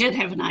 Oh, we did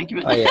have an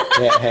argument. Oh,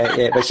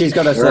 yeah. But she's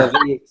got us a...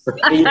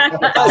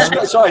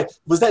 Sorry,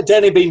 was that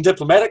Danny being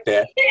diplomatic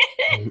there?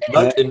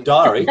 Note in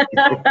diary.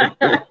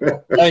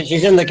 So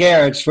she's in the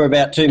garage for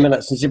about 2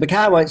 minutes and she said, my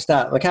car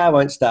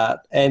won't start.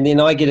 And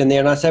then I get in there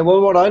and I say, well,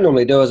 what I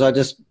normally do is I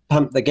just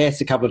pump the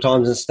gas a couple of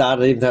times and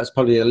start it, even though it's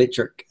probably an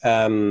electric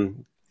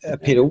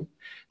pedal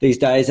these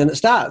days, and it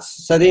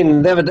starts. So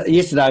then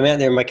yesterday I'm out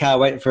there in my car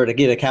waiting for her to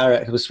get a car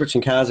out. I was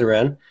switching cars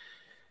around.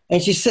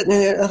 And she's sitting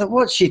there, and I thought,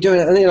 what's she doing?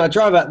 And then I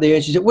drove up there,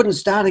 and she said, it wouldn't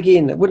start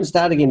again.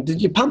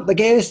 Did you pump the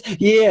gas?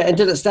 Yeah. And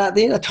did it start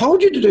then? I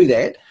told you to do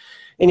that.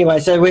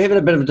 Anyway, so we're having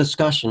a bit of a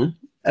discussion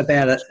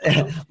about it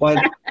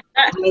while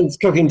Helen's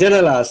cooking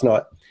dinner last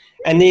night.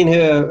 And then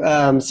her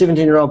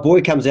 17-year-old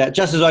boy comes out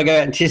just as I go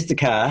out and test the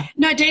car.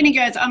 No, Danny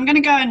goes, I'm going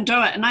to go and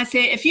do it. And I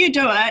said, if you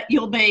do it,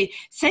 you'll be,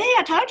 see,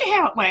 I told you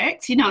how it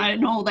works, you know,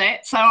 and all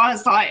that. So I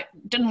was like,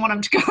 didn't want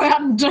him to go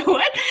out and do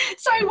it.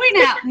 So I went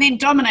out, and then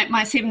Dominic,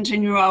 my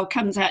 17-year-old,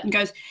 comes out and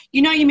goes,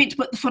 you know, you meant to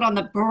put the foot on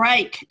the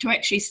brake to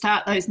actually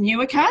start those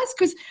newer cars,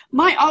 because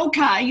my old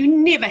car, you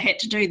never had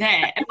to do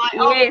that. And my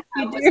old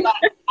car was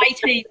like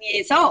 18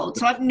 years old,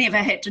 so I've never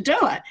had to do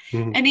it.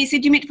 And he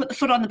said, you meant to put the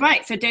foot on the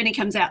brake. So Danny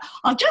comes out,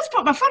 I've just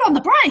put my foot on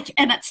the brake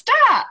and it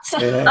starts.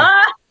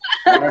 Yeah.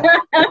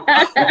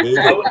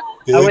 I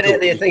went out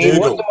there thinking,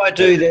 what do I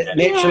do that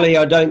naturally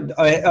I don't?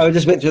 I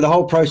just went through the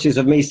whole process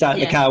of me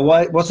starting the car.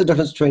 What's the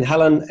difference between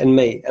Helen and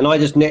me? And I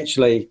just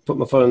naturally put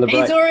my foot on the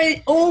brake.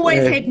 He's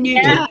always had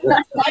new cars.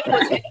 I've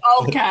always had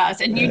old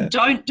cars, and you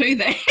don't do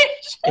that.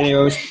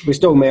 Anyway, we're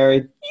still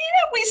married.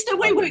 Yeah,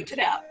 we worked it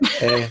out.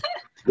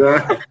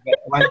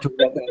 Wait till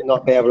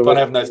not be able to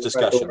have those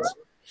discussions.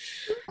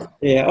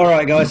 Yeah, all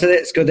right, guys. So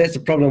that's good. That's the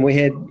problem we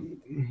had.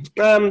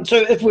 So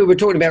if we were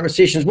talking about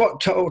recessions, what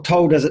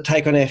toll does it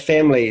take on our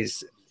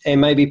families and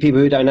maybe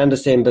people who don't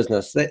understand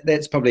business?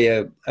 That's probably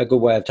a good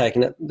way of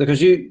taking it,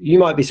 because you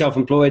might be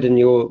self-employed and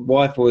your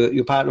wife or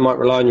your partner might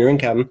rely on your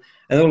income,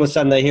 and all of a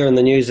sudden they hear in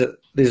the news that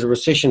there's a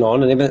recession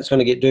on and everything's going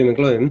to get doom and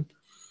gloom.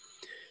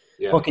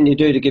 Yeah. What can you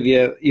do to give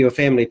your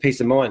family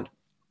peace of mind?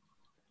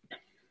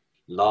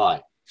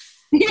 Lie.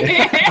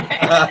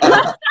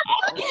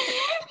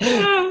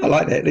 I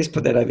like that. Let's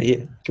put that over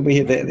here. Can we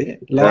hear that there?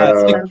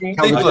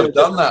 People have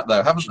done that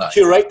though, haven't they?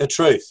 Curate the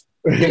truth.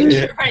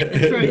 Curate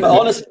the truth.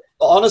 But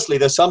honestly,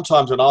 there's some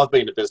times when I've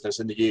been to business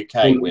in the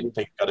UK when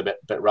things got a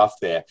bit rough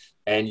there,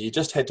 and you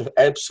just had to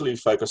absolutely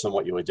focus on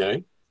what you were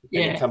doing.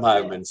 And you come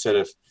home and sort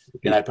of,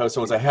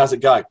 someone say, "How's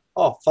it going?"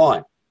 "Oh,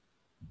 fine."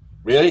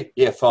 "Really?"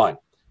 "Yeah, fine.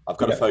 I've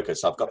got to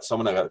focus. I've got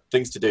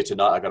things to do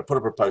tonight. I've got to put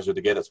a proposal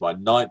together. It's my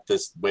 9th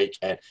this week,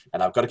 and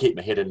I've got to keep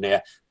my head in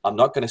there. I'm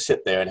not going to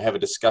sit there and have a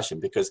discussion,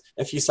 because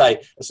if you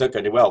say it's not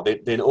going to do well,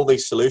 then all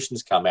these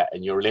solutions come out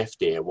and you're left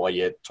there while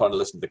you're trying to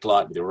listen to the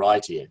client with your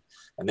right ear,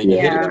 and then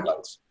your head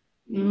explodes.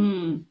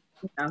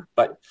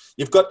 But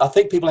I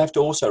think people have to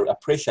also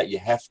appreciate you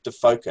have to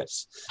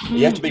focus.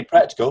 You have to be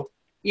practical.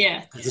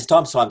 Yeah. There's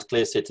times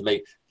Claire said to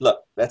me,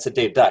 "Look, that's a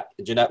dead duck."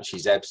 And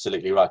she's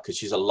absolutely right, because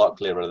she's a lot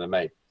cleverer than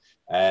me.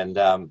 And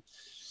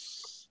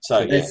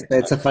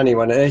that's a funny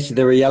one. Actually,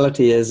 the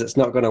reality is it's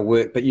not going to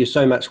work, but you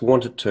so much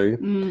want it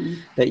to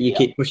that you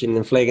keep pushing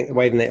and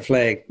waving that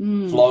flag.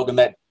 Flogging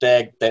that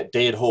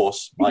dead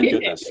horse. My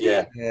goodness,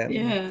 yeah.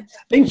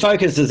 Being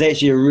focused is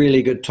actually a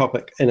really good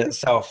topic in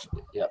itself.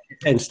 Yeah.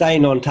 And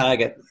staying on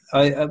target.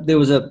 There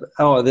was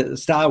the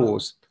Star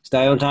Wars.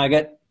 Stay on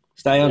target,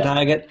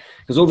 target,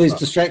 because all these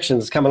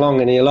distractions come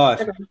along in your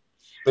life.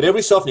 But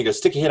every so often you got to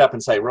stick your head up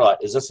and say, right,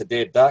 is this a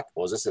dead duck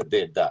or is this a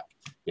dead duck?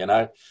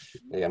 It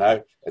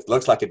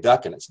looks like a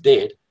duck and it's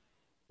dead.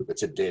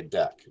 It's a dead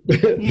duck.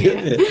 Can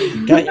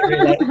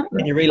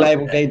you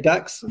relabel dead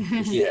ducks?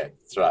 Yeah,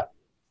 that's right.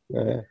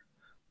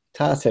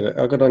 Task rabbit.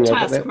 I got on your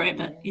Task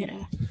rabbit.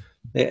 Yeah.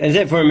 Is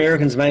that for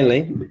Americans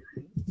mainly?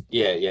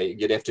 Yeah.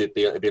 You'd have to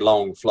be a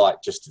long flight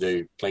just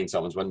to clean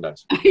someone's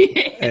windows.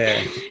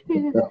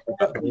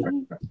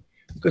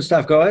 Good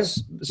stuff,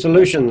 guys.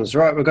 Solutions,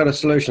 right? We've got a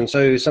solution.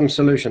 So some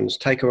solutions,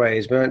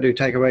 takeaways. We don't do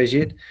takeaways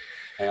yet.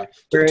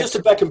 Just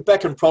to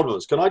back in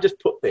problems, can I just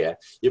put there,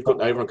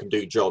 everyone can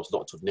do jobs,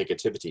 lots of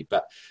negativity,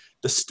 but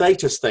the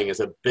status thing is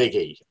a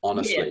biggie,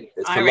 honestly.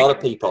 It's for a lot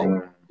of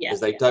people, because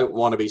they don't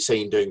want to be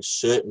seen doing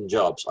certain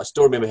jobs. I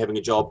still remember having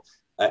a job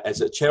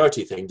as a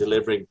charity thing,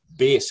 delivering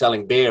beer,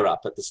 selling beer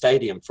up at the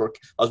stadium. I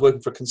was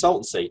working for a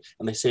consultancy,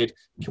 and they said,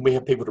 "Can we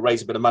have people to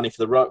raise a bit of money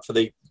for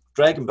the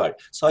Dragon Boat?"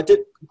 So I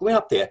went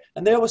up there,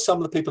 and there were some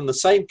of the people in the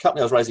same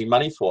company I was raising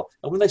money for,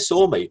 and when they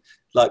saw me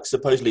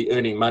supposedly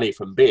earning money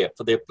from beer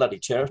for their bloody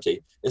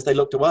charity, as they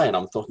looked away, and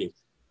I'm thinking,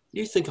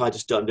 you think I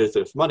just don't do it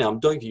for money? I'm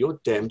doing it for your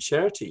damn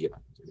charity.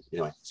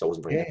 Anyway, so I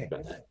wasn't very happy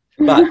about that.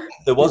 But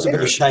there was a bit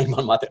of shame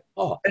on my thing.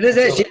 It is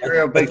actually a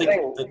real big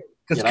thing.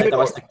 They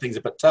must think things are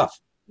a bit tough.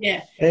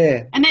 Yeah.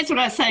 And that's what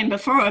I was saying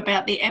before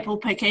about the apple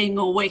picking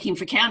or working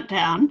for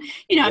Countdown.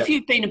 If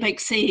you've been a big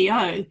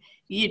CEO,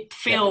 you'd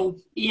feel,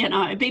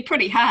 it'd be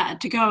pretty hard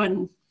to go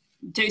and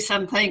do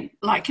something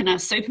like in a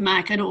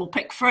supermarket or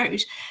pick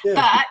fruit.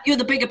 But you're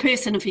the bigger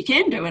person if you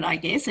can do it, I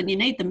guess, and you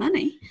need the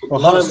money. Well,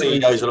 a lot of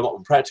CEOs are a lot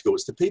more practical.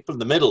 It's the people in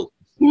the middle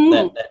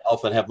that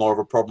often have more of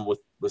a problem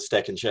with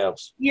stacking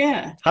shelves.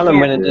 Yeah. Helen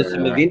went and did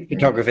some event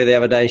photography the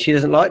other day. She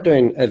doesn't like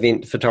doing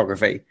event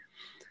photography.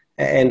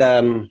 And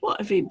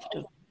what event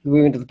photography?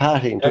 We went to the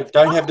party.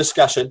 Don't have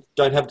discussion.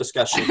 Don't have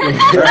discussion.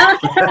 I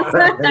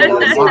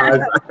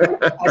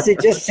said,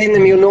 just send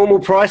them your normal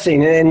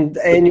pricing and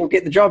you'll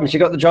get the job. And she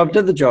got the job,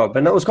 did the job.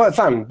 And it was quite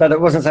fun, but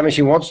it wasn't something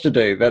she wants to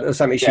do, but it was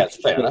something it's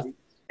fair enough.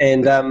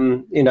 And,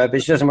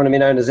 but she doesn't want to be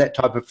known as that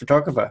type of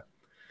photographer.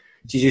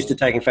 She's used to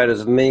taking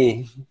photos of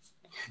me.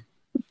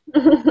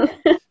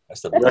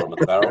 That's the bottom of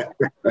the barrel.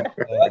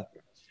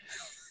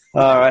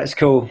 All right, it's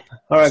cool.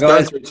 All right,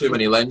 guys. Going through too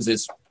many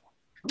lenses.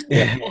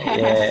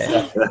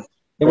 Yeah.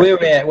 Where are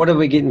we at? What are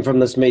we getting from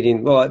this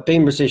meeting? Well,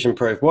 being recession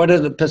proof. Why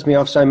did it piss me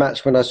off so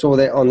much when I saw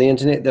that on the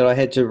internet that I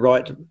had to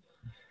write?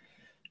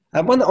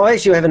 I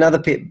actually have another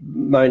pet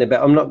moan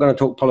about. I'm not going to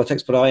talk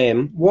politics, but I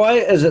am. Why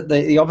is it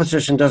the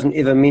opposition doesn't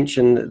ever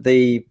mention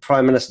the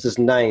Prime Minister's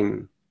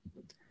name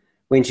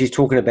when she's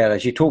talking about her?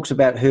 She talks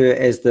about her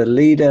as the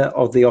leader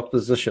of the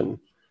opposition.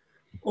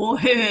 Or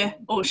her,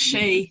 or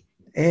she.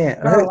 Yeah.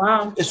 Oh,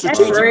 wow. It's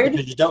strategic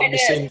because you don't want to be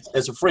seen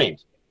as a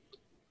friend.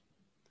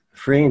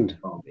 Friend.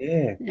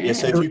 Yeah.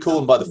 So if you call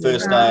them by the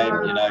first name,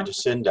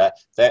 Jacinda,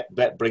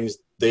 that brings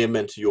them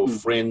into your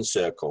friend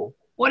circle,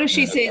 What if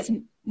she says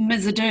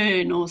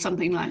Mizadern or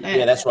something like that?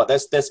 Yeah, that's right.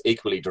 That's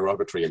equally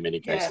derogatory in many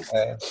cases.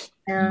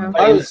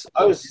 I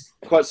was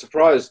quite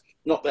surprised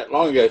not that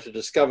long ago to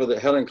discover that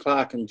Helen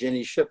Clark and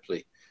Jenny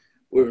Shipley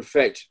were in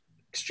fact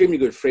extremely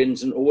good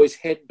friends and always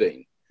had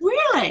been.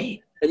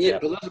 Really? And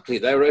yet politically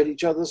they were at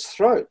each other's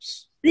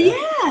throats. Yeah.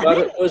 But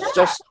it was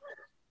just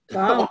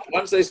Wow.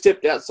 once they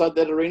stepped outside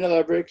that arena, they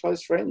were very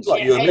close friends.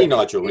 Like you and me,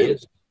 Nigel, really.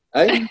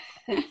 Eh?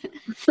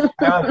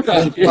 Part of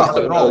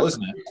the role,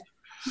 isn't it?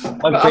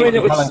 I'm friends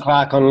with Helen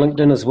Clark on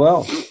LinkedIn as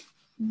well.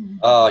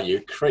 Oh,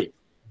 you creep.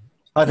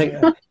 I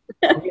think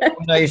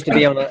when I used to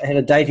be had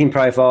a dating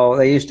profile,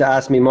 they used to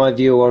ask me my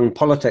view on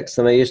politics,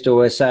 and I used to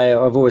always say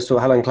I've always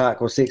thought Helen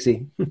Clark was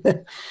sexy.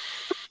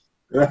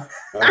 There's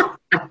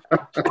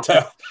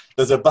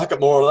a bucket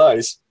more of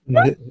those.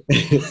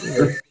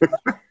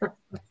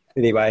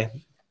 Anyway.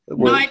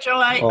 Nigel,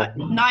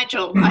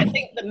 I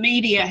think the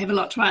media have a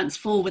lot to answer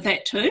for with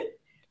that too.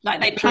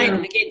 Like they play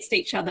them against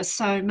each other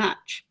so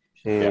much.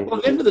 Yeah. Well,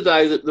 at the end of the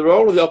day, the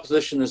role of the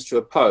opposition is to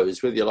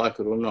oppose, whether you like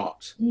it or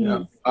not.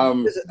 Yeah.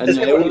 And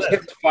they always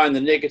have to find the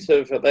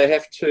negative. They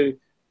have to,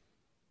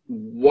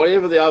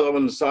 whatever the other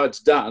one side's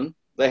done,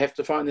 they have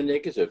to find the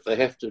negative. They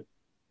have to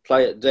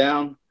play it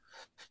down.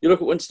 You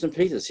look at Winston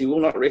Peters; he will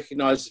not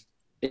recognise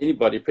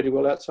anybody pretty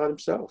well outside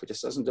himself. He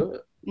just doesn't do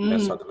it.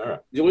 Outside the mirror.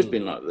 He's always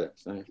been like that.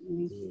 So.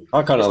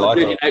 I kind of It's like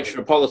the it.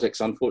 nature of politics,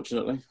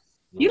 unfortunately.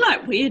 You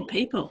like weird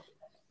people.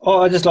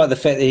 Oh, I just like the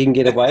fact that he can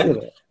get away with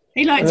it.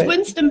 He likes Right.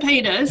 Winston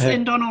Peters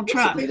and Donald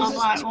Trump. I'm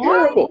like, what?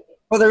 Terrible.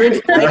 Well, they're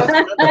entertaining.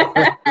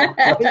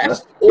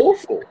 It's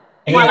awful.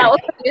 Well, I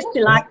also used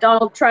to like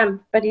Donald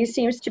Trump, but he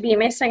seems to be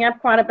messing up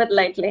quite a bit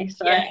lately.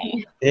 So,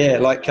 Yeah,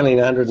 like killing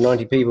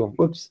 190 people.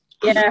 Whoops.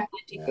 yeah.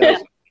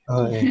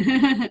 Oh,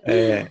 yeah.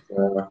 Yeah.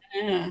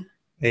 Yeah.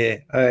 Yeah.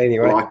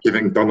 Anyway. I like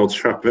giving Donald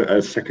Trump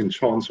a second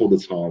chance all the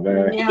time.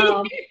 Yeah.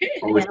 I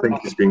always think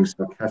he's being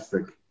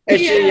sarcastic.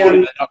 Actually, They're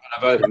not going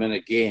to vote him in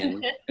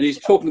again. And he's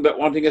talking about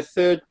wanting a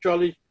third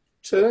jolly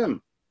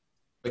term.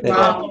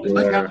 Wow.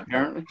 They can't,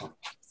 apparently.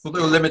 Thought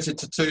they were limited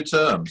to 2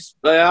 terms.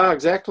 They are,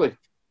 exactly.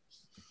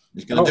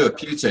 He's going to do a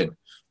Putin.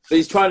 But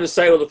he's trying to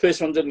say, well, the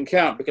first one didn't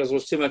count because there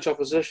was too much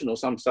opposition or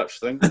some such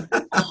thing. He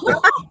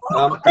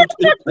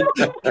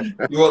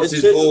wants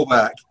his ball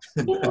back.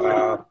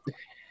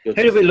 Who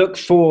do we look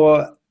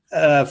for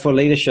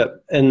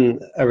leadership in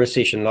a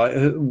recession? Like,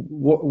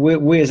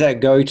 where's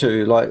that go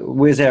to? Like,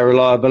 where's our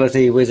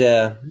reliability? Where's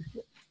our,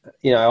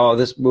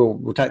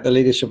 we'll take the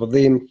leadership of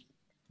them.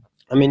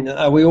 I mean,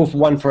 are we all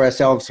one for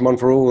ourselves and one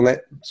for all in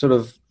that sort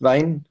of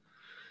vein?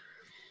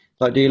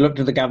 Like, do you look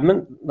to the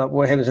government? Like,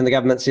 what happens when the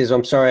government says,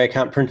 I'm sorry, I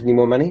can't print any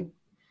more money?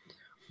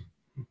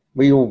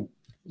 We all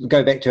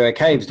go back to our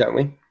caves, don't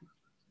we?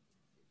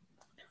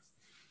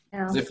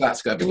 Yeah. As if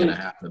that's going to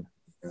happen.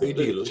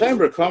 The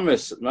Chamber of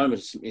Commerce at the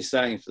moment is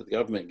saying to the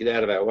government, get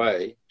out of our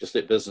way, just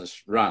let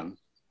business run.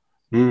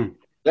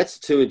 That's a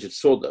two-edged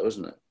sword, though,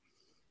 isn't it?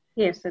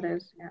 Yes, it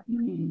is. Yeah.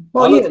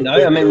 Well, yeah,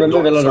 no, I mean,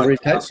 remove a lot of red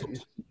tape.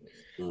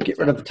 Get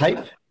rid of the tape.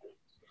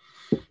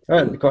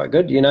 That'd be quite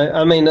good, you know.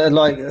 I mean,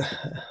 like,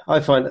 I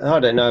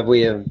don't know if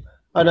we have,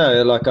 I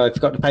know, like, I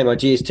forgot to pay my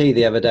GST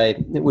the other day,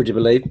 would you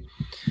believe?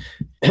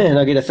 And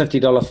I get a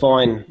 $50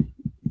 fine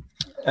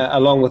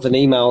along with an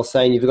email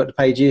saying you've got to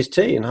pay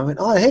GST. And I went,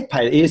 I have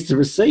paid it. Here's the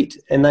receipt.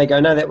 And they go,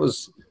 no, that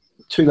was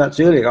 2 months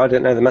earlier. I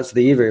don't know the months of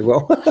the year very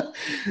well.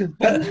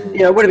 But, you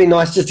know, it would have been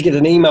nice just to get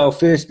an email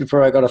first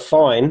before I got a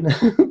fine.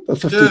 For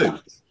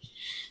 $50.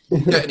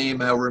 Get an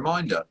email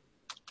reminder.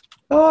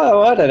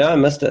 Oh, I don't know. I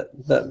missed it.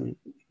 But,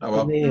 oh,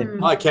 well. Yeah.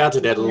 My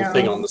accountant had a little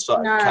thing on the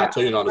side,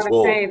 cartoon on his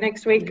wall. Okay,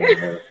 next week.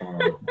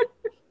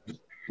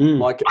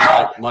 My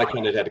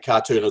accountant had a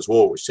cartoon on his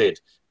wall which said,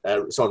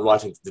 someone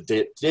writing,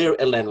 Dear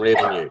Inland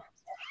Revenue,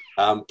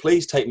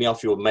 please take me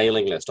off your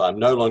mailing list. I'm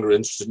no longer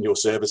interested in your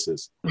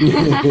services.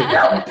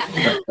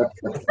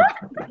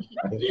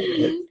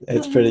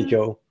 It's pretty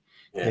cool.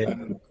 Yeah.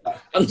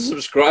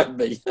 Unsubscribe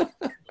me.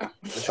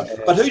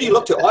 But who do you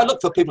look to? I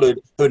look for people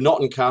who are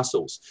not in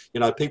castles. You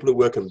know, people who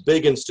work in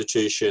big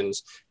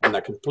institutions and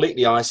they're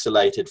completely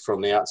isolated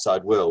from the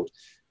outside world.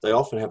 They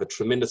often have a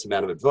tremendous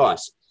amount of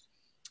advice.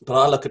 But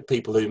I look at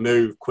people who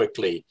move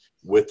quickly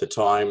with the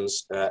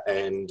times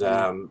and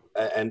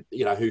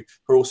you know, who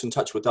are also in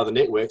touch with other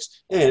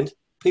networks, and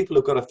people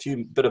who've got a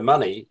few bit of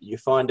money. You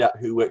find out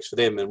who works for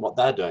them and what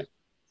they're doing.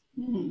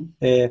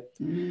 Yeah,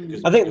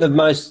 I think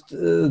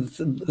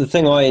the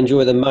thing I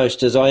enjoy the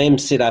most is I am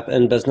set up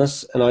in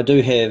business and I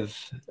do have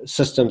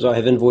systems. I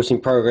have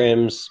invoicing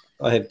programs.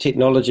 I have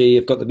technology.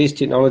 I've got the best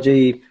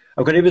technology.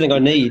 I've got everything I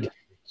need.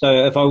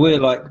 So if I were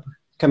like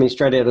coming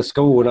straight out of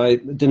school and I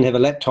didn't have a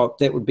laptop,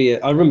 that would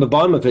be I remember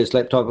buying my first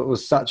laptop. It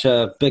was such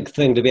a big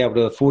thing to be able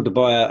to afford to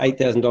buy a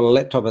 $8,000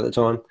 laptop at the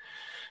time,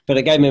 but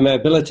it gave me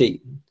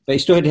mobility. But you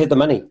still had to have the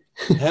money.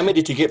 How many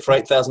did you get for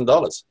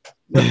 $8,000?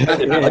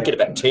 I get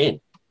about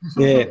 10.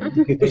 Yeah.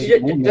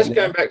 Just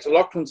going back to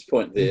Lachlan's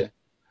point there,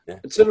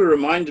 it sort of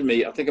reminded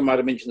me, I think I might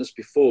have mentioned this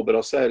before, but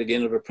I'll say it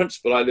again, of a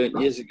principle I learned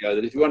years ago,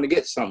 that if you want to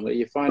get somewhere,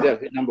 you find out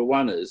who number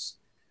one is,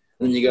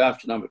 and then you go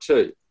after number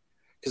two.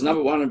 Because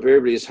number one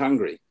invariably is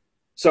hungry.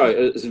 So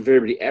it's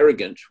invariably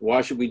arrogant.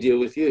 Why should we deal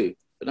with you?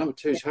 But number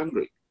two is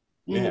hungry.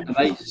 Yeah. And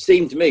they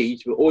seem to me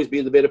to always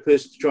be the better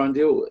person to try and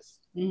deal with.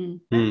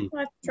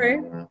 That's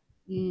true.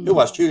 Who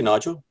asked you,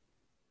 Nigel?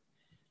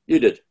 You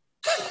did.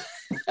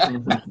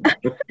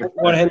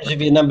 What happens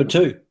if you're number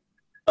two?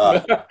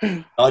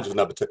 Nigel's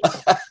number two.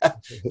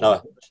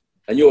 No.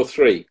 And you're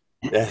three.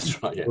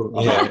 That's right, yeah.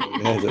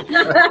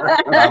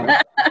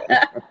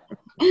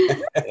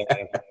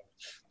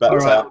 But All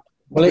right.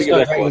 Well, let's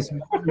not drag this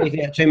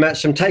meeting out too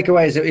much. Some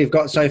takeaways that we've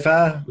got so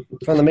far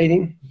from the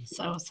meeting.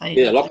 So I'll say.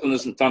 Yeah, Lachlan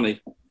isn't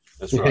funny.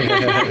 that's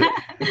right.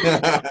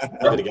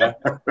 There we go.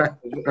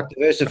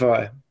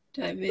 Diversify.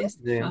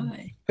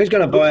 Diversify. Who's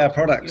going to buy our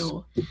products?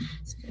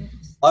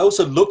 I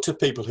also look to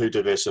people who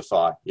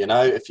diversify. You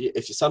know, if you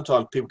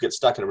sometimes people get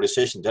stuck in a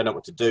recession, don't know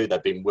what to do.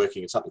 They've been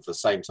working on something for the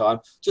same time.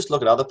 Just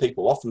look at other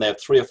people. Often they have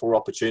 3 or 4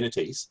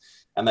 opportunities,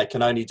 and they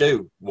can only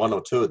do 1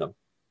 or 2 of them.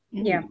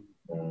 Yeah.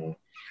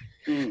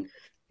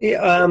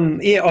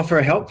 Yeah, offer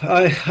a help.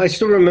 I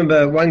still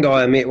remember one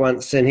guy I met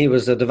once, and he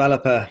was a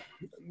developer,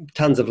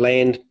 tons of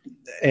land,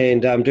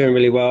 and doing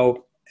really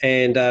well.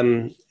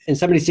 And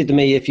somebody said to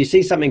me, if you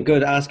see something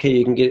good, ask how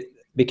you can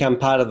become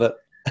part of it.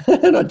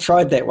 And I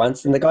tried that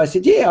once, and the guy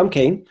said, yeah, I'm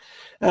keen.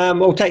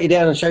 I'll take you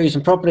down and show you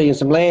some property and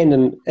some land.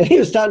 And he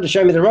was starting to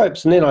show me the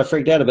ropes, and then I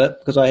freaked out a bit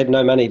because I had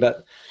no money,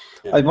 but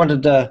I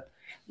wanted to,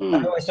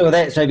 I always saw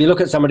that. So if you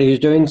look at somebody who's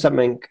doing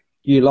something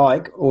you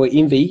like or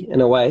envy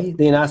in a way,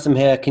 then ask them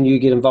how can you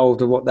get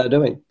involved with what they're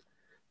doing.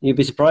 You'd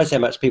be surprised how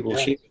much people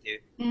share with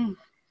you.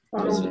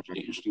 That's an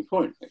interesting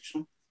point,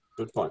 actually.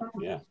 Good point,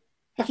 yeah.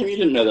 How come you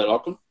didn't know that,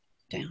 Lachlan?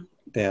 Down.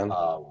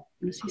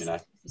 You know,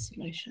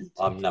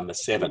 I'm number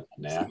 7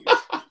 now.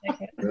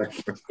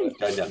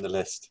 Going down the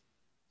list.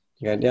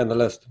 Going down the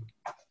list.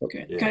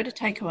 Okay. Yeah. Go to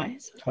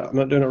takeaways. I'm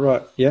not doing it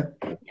right. Yeah?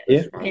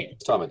 Yeah?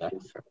 It's time of day.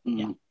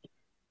 Yeah.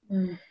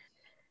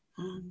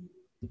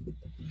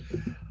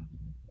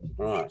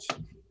 Right.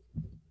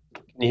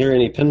 Can you hear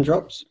any pin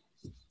drops?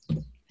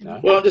 No?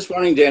 Well, I'm just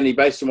wondering, Danny,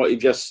 based on what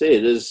you've just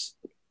said, is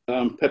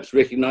perhaps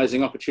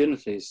recognising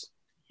opportunities.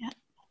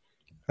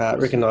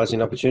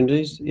 Recognising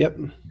opportunities. Yep.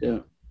 Yeah.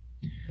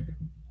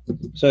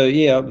 So,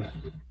 yeah.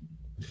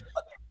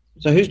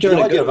 So who's doing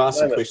The it idea good? of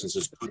asking questions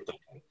is good.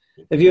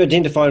 Have you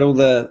identified all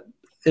the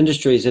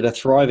industries that are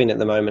thriving at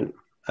the moment?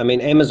 I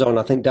mean, Amazon,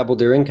 I think, doubled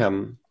their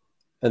income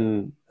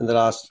in the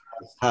last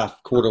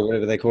quarter,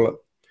 whatever they call it.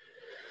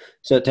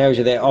 So it tells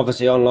you that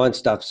obviously online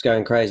stuff's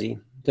going crazy.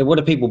 So what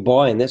are people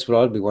buying? That's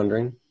what I'd be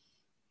wondering.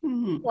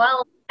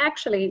 Well,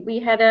 actually, we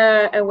had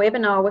a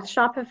webinar with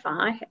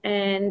Shopify,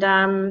 and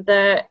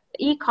the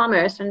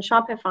e-commerce and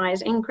Shopify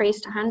has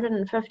increased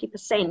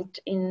 150%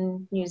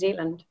 in New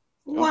Zealand.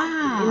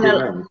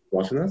 Wow.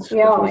 Wasn't it?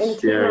 Yeah, in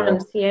 2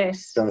 months,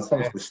 yes. So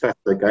some of the stuff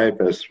they gave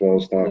us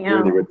was like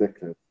really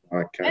ridiculous.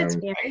 Like, That's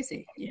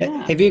crazy.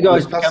 Yeah. Have you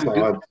guys become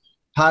good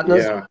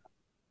partners? Yeah.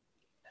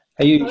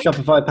 Are you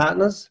Shopify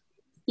partners?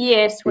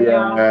 Yes, we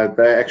are.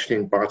 They actually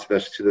invited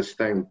us to this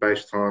thing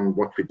based on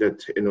what we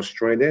did in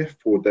Australia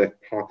for that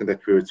partner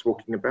that we were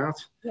talking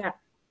about. Yeah.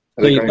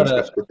 So you've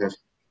got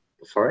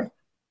Sorry?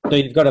 So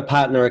you've got a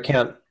partner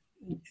account?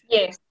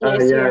 Yes.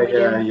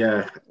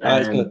 Yeah.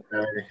 That's And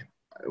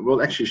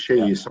we'll actually share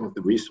you some of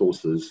the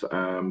resources.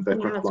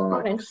 They've got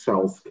like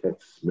sales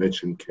kits,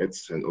 merchant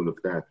kits, and all of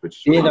that.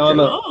 Which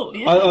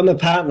I'm a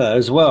partner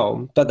as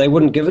well, but they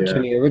wouldn't give it to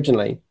me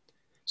originally.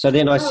 So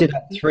then I set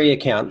up 3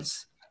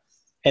 accounts,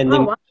 and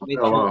then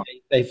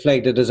they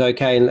flagged it as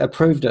okay and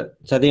approved it.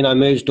 So then I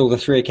merged all the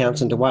 3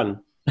 accounts into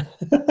one.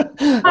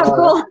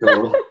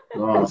 Cool.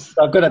 Nice.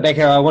 I've got it back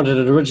how I wanted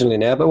it originally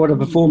now, but what a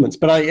performance.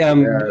 But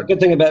the good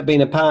thing about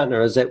being a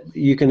partner is that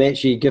you can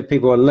actually give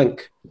people a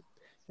link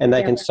and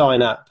they can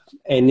sign up,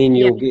 and then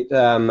you'll get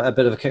a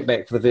bit of a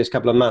kickback for the first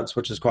couple of months,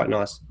 which is quite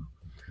nice.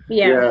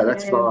 Yeah,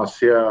 that's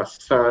nice. Yeah.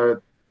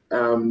 So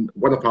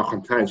one of our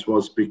complaints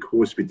was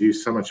because we do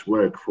so much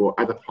work for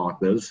other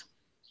partners,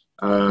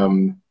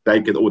 they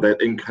get all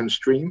that income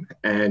stream,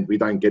 and we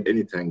don't get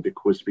anything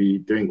because we're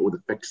doing all the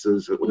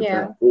fixes all of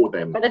that for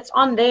them. But it's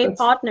on their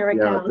partner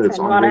account and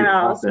not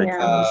ours.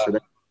 So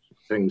that's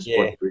things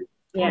what we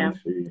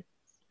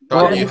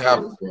Can't you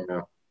have?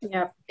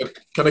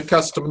 Can a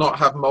customer not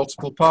have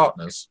multiple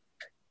partners?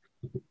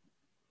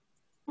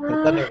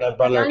 Yeah,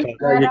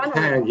 you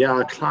can.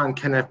 Yeah, a client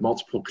can have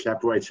multiple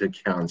collaborator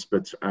accounts,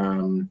 but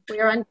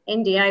we're on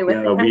NDA with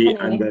the company. We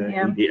under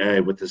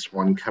NDA with this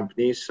one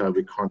company, so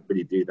we can't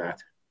really do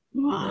that.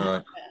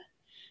 Wow.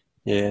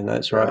 Yeah,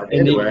 that's right.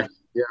 Anyway,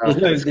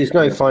 there's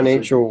no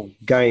financial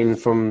gain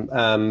from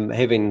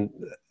having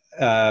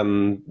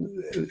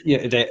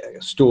that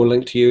store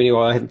linked to you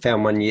anyway. I haven't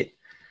found one yet,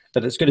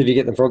 but it's good if you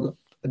get them for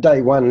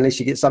day one, unless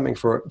you get something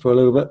for it for a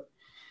little bit.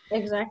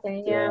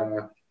 Exactly.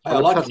 Yeah. I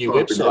like a new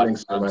website.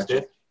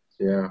 Steph.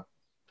 Yeah.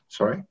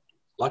 Sorry?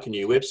 Like a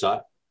new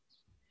website.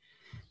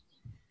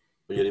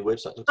 Your new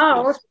website looks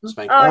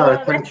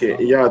good. Thank you.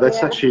 Yeah,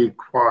 that's actually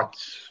quite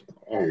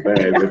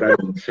bad.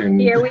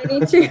 Yeah, we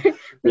need to.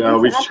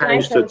 We've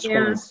changed it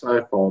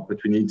so far,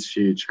 but we need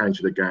to change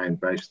it again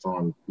based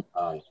on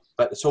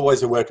but it's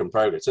always a work in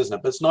progress, isn't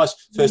it? But it's nice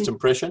first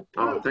impression.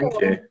 Oh, thank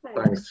you.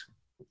 Thanks.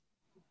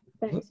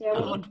 Thanks. Yeah,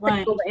 we'll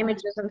put all the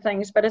images and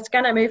things, but it's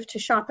going to move to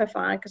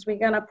Shopify because we're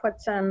going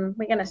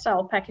to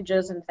sell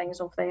packages and things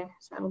off there,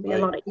 so it'll be a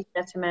lot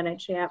easier to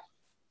manage. Yeah.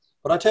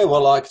 But I tell you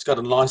what, like, it's got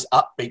a nice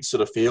upbeat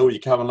sort of feel. You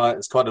come like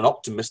it's quite an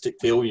optimistic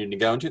feel when you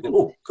go into it.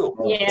 Oh, cool.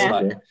 Yeah.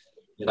 Like,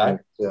 you know,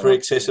 very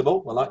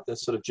accessible. I like the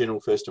sort of general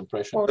first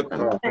impression.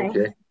 Awesome. Thank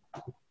you.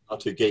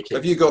 Not too geeky.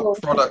 Have you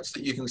got products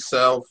that you can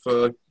sell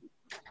for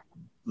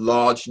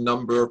large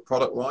number of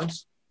product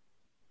lines?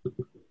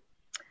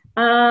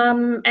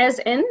 As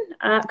in,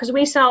 because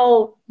we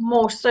sell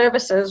more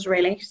services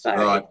really,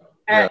 so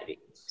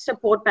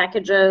support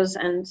packages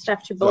and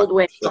stuff to build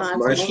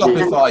websites.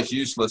 Shopify is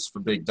useless for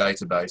big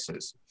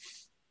databases.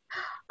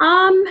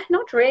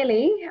 Not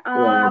really.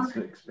 It's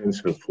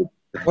expensive.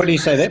 What do you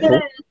say that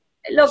for?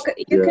 Look,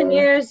 you can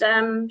use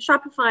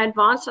Shopify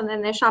Advanced and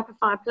then there's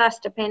Shopify Plus,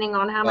 depending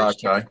on how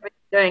much you're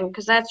doing,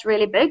 because that's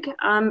really big.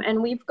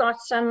 And we've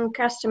got some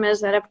customers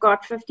that have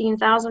got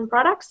 15,000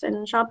 products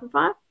in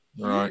Shopify.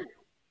 Right.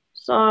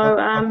 So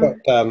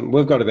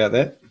we've got about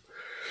that.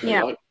 Yeah.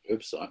 I like the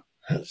website.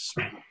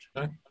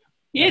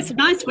 Yeah, it's a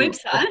nice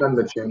website.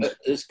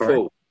 It's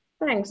cool.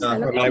 Thanks. Yeah,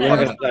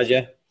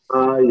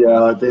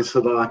 there's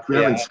like we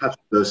haven't touched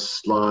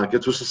this. Like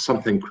it was just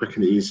something quick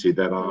and easy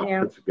that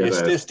I put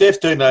together. Yes, Steph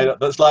do know.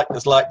 It's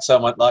like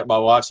someone like my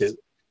wife says.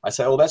 I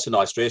say, "Oh, that's a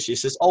nice dress." She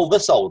says, "Oh,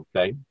 this old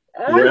thing."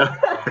 Yeah.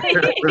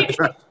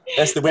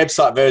 That's the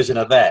website version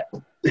of that.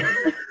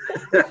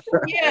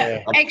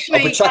 Yeah, I'll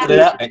actually, be chucking it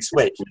out next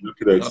week. Look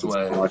at it, it's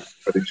like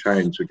pretty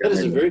change. That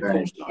is a very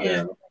cool style.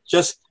 Yeah.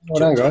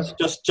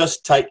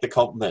 Just take the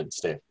compliment,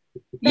 Steph.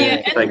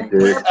 Yeah, Thank you.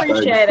 We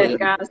appreciate it,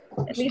 guys.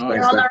 At least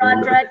we're on the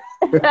right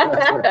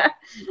track.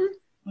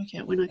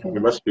 Okay, when I can.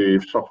 It must be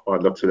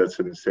Shopify looked at it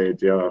and said,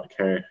 "Yeah,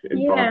 okay,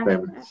 invite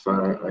them." So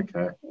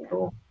okay,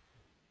 cool.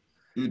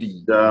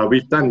 We've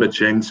done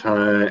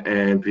Magento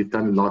and we've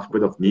done a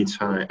bit of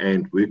Neato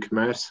and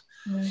WooCommerce.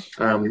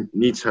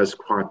 Neato is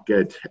quite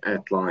good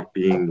at like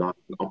being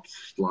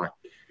like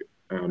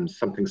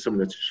something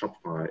similar to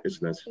Shopify,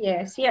 isn't it?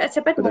 Yes, yeah, it's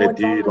a bit But more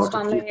they do advanced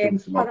like on a few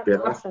things a lot the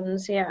better.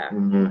 buttons, yeah.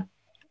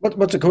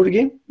 What's it called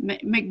again?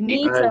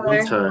 Magneto.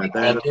 Oh,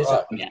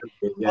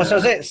 so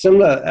is that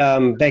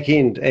similar back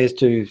end as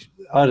to?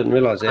 I didn't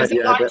realise that.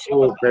 Yeah, they're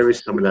all very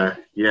similar.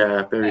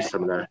 Yeah, very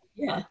similar.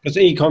 Yeah. Because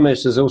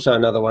e-commerce is also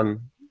another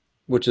one,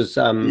 which is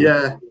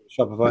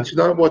Shopify. But you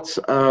know what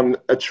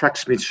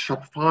attracts me to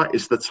Shopify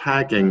is the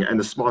tagging and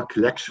the smart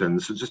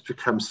collections. It just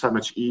becomes so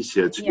much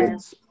easier to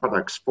get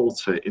products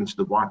filtered into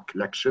the right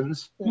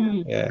collections.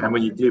 Yeah. And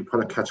when you do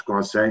product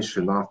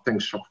categorization, I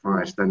think Shopify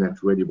has done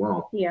that really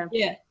well. Yeah.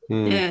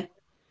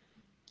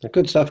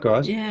 Good stuff,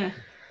 guys. Yeah.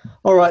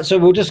 All right, so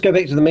we'll just go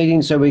back to the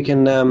meeting so we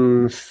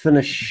can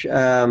finish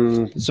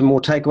some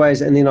more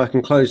takeaways, and then I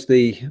can close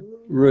the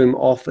room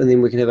off, and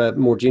then we can have a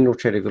more general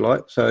chat if you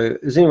like. So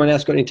has anyone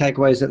else got any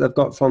takeaways that they've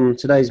got from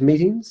today's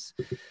meetings?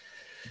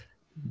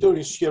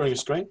 Doing sharing a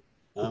screen.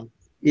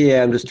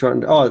 Yeah, I'm just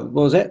trying to. Oh,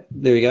 what was that?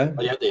 There we go.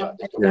 Oh, yeah,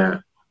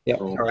 there. Yeah.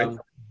 All right.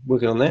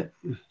 Working on that.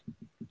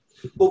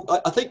 Well,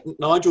 I think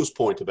Nigel's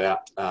point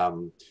about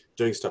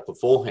doing stuff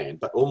beforehand,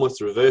 but almost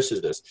the reverse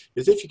of this,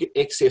 is if you get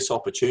excess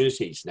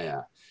opportunities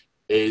now,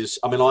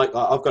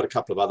 I've got a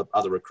couple of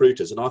other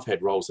recruiters, and I've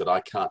had roles that I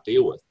can't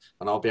deal with,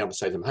 and I'll be able to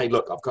say to them, "Hey,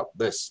 look, I've got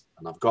this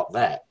and I've got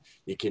that.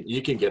 You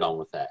can get on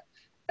with that,"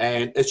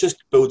 and it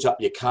just builds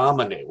up your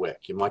Karma network,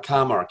 my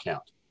Karma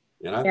account,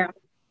 you know. Yeah.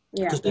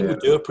 Because people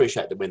do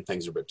appreciate that when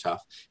things are a bit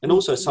tough, and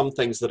also some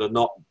things that are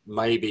not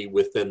maybe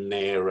within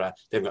their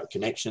they've got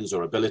connections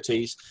or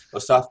abilities or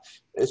stuff.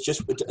 It's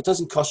just it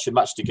doesn't cost you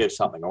much to give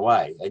something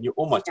away, and you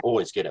almost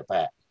always get it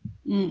back.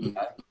 You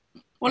know?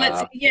 Well,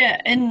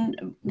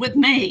 and with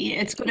me,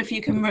 it's good if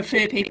you can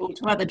refer people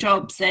to other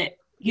jobs that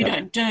you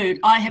don't do.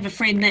 I have a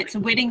friend that's a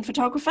wedding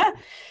photographer,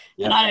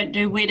 and I don't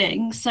do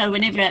weddings, so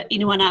whenever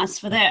anyone asks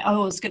for that, I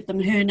always give them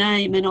her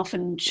name, and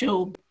often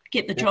she'll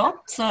get the job.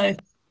 So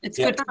it's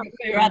good to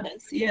refer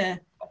others. Yeah.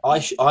 I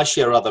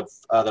share other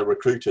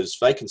recruiters'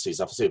 vacancies.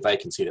 If I see a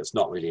vacancy that's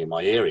not really in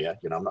my area,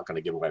 I'm not going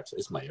to give away if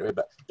it's my area,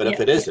 but if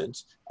it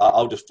isn't,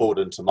 I'll just forward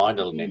it into my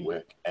little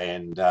network,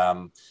 and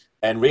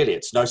really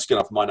it's no skin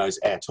off my nose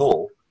at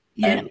all.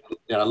 And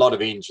a lot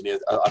of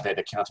engineers, I've had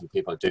accounting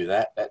people do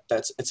that.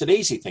 It's an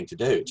easy thing to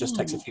do. It just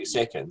takes a few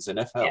seconds, and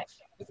if it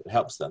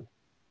helps them.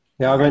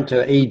 Yeah, I went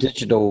to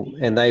eDigital,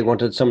 and they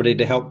wanted somebody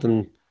to help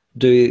them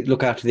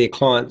look after their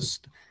clients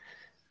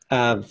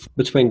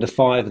between the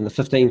 $5,000 and the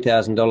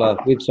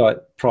 $15,000 website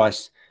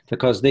price,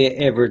 because their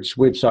average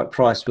website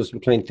price was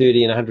between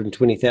 $30,000 and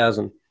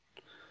 $120,000.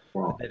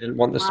 Wow. They didn't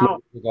want the small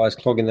guys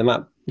clogging them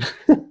up.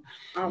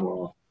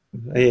 Wow.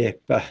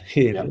 It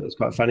was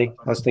quite funny.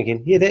 I was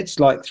thinking, that's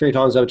like 3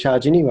 times I would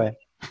charge anyway.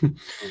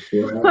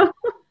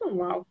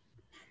 Wow.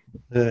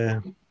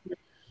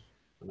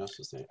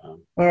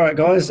 All right,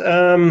 guys.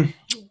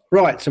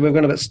 Right, so we've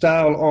gone a bit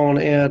stale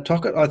on our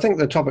topic. I think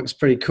the topic's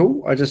pretty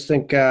cool. I just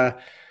think,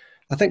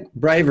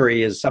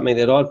 bravery is something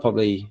that I'd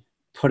probably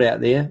put out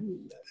there.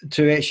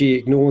 to actually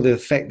ignore the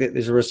fact that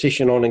there's a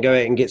recession on and go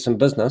out and get some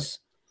business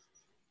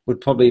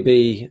would probably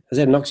be, is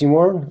that an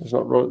oxymoron? It's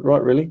not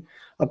right really.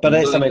 But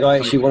that's something I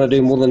actually want to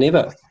do more than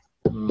ever.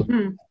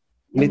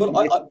 Well,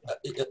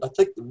 I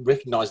think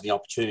recognising the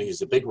opportunity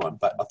is a big one,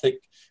 but I think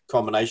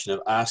combination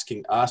of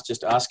asking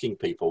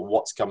people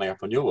what's coming up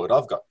on your world.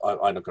 I've got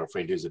a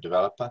friend who's a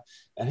developer,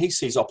 and he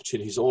sees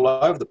opportunities all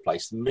over the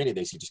place. Many of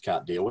these he just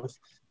can't deal with.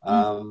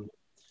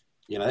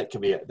 You know, that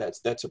can be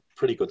that's a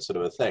pretty good sort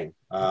of a thing.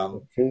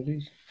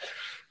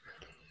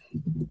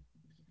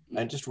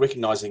 And just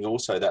recognising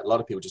also that a lot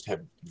of people just have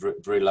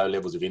very low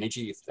levels of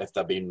energy if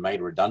they've been made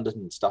redundant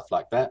and stuff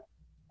like that.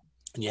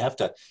 And you have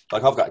to,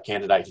 like, I've got a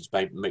candidate who's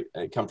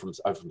come from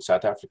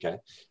South Africa,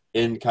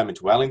 came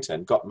into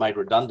Wellington, got made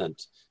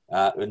redundant,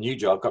 a new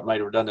job, got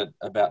made redundant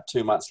about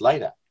 2 months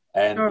later.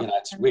 And, you know,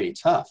 it's really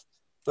tough.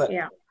 But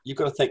you've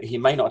got to think he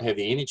may not have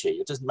the energy.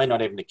 It just may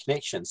not have the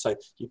connection. So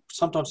you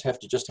sometimes have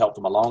to just help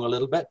them along a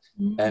little bit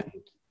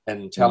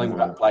and tell him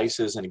about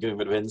places and give him a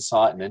bit of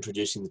insight and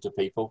introducing them to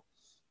people.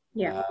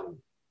 You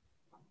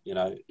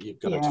know, you've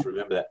got to just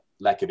remember that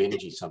lack of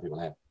energy some people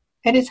have.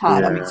 It is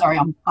hard. I mean, sorry,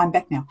 I'm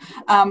back now.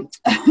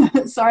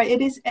 Sorry,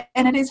 it is,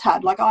 and it is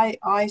hard. Like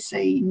I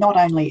see not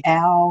only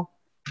our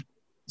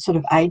sort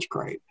of age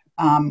group.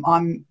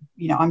 I'm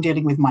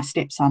dealing with my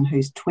stepson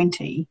who's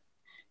 20,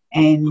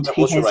 and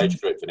what's your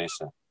age group,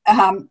 Vanessa?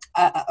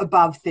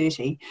 Above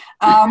 30.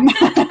 I'm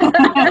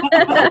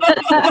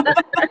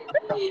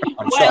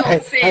well,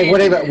 hey,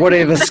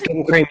 whatever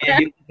skin cream you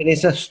use,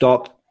 Vanessa,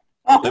 stop.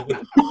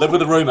 Live with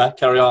the rumour.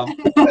 Carry on.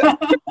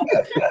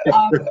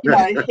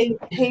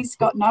 He's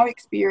got no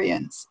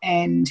experience,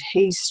 and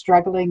he's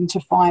struggling to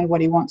find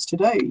what he wants to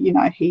do. You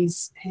know,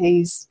 he's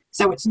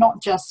so it's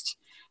not just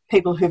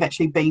people who've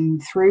actually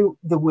been through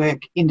the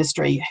work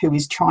industry who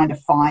is trying to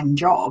find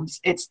jobs.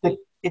 It's the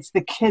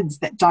kids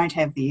that don't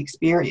have the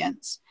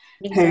experience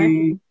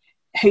who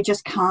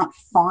just can't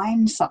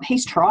find something.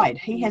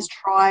 He has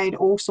tried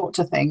all sorts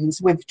of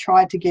things. We've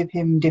tried to give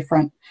him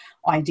different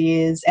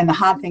ideas, and the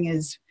hard thing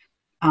is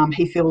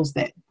he feels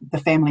that the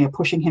family are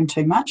pushing him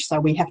too much, so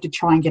we have to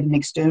try and get an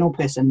external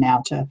person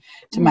now to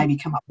maybe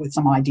come up with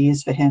some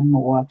ideas for him,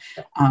 or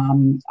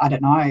I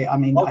don't know. I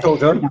mean, I'll talk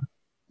to him.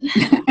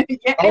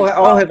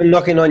 I'll have him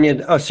knocking on your.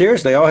 Oh,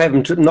 seriously, I'll have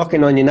him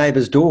knocking on your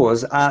neighbours'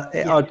 doors.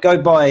 I'd go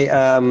buy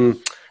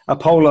a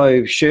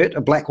polo shirt,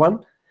 a black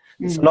one,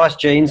 some nice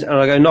jeans, and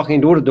I go knocking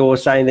door to door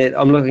saying that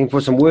I'm looking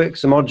for some work,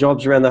 some odd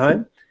jobs around the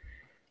home.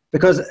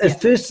 Because if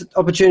first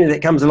opportunity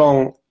that comes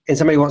along and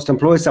somebody wants to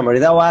employ somebody,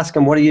 they'll ask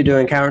them, what are you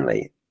doing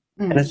currently?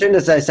 And as soon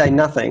as they say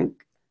nothing,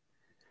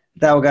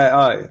 they'll go,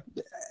 oh.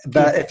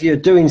 But if you're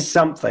doing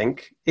something,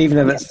 even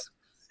if it's,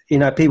 you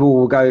know, people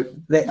will go,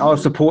 I'll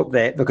support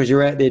that because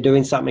you're out there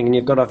doing something and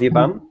you've got off your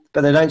bum.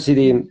 But they don't see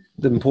the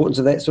importance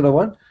of that sort of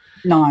one.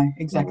 No,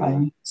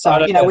 exactly.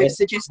 So, you know, we've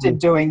suggested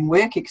doing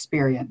work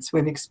experience.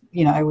 We've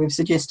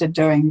suggested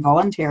doing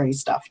voluntary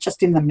stuff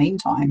just in the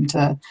meantime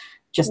to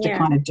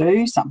kind of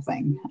do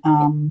something.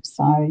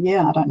 So,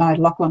 yeah, I don't know,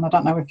 Lachlan, I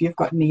don't know if you've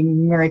got any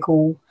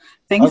miracle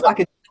things. I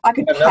could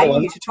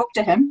pay you to talk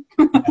to him.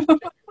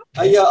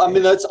 Yeah, I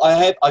mean,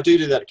 I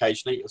do that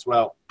occasionally as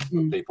well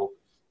with people.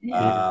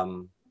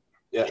 How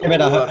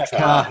about a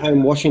car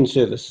home washing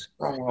service?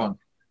 Wrong one.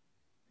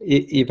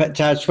 You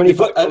charge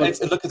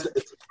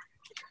 $25.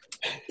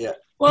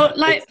 Well,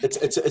 like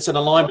it's an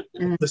alignment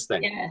in this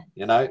thing.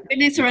 You know,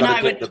 Vanessa and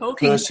I were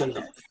talking.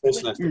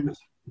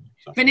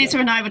 Vanessa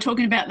and I were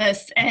talking about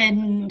this,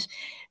 and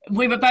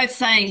we were both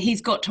saying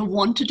he's got to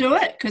want to do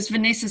it, because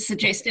Vanessa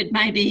suggested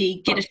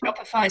maybe get a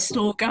Shopify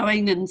store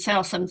going and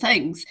sell some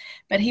things,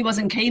 but he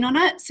wasn't keen on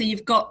it. So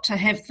you've got to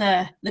have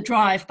the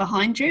drive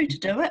behind you to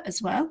do it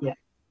as well.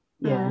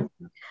 Yeah.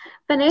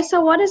 Vanessa,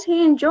 what does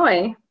he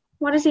enjoy?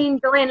 What does he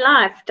enjoy in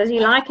life? Does he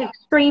like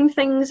extreme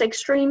things,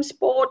 extreme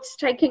sports,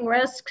 taking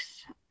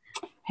risks?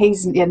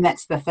 And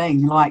that's the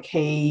thing. Like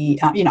he,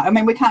 I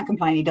mean, we can't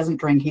complain. He doesn't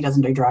drink. He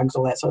doesn't do drugs,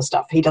 all that sort of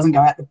stuff. He doesn't go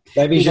out.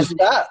 Maybe you should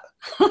start.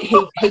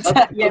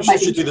 Maybe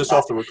should do this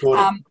off the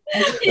recording.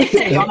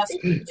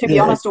 To be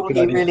honest, all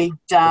he really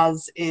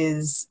does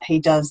is he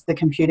does the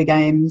computer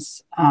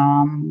games.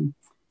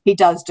 He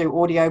does do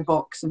audio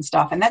books and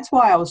stuff. And that's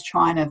why I was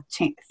trying to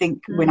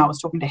think when I was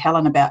talking to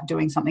Helen about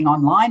doing something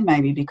online,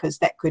 maybe, because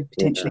that could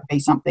potentially be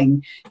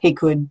something he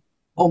could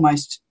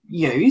almost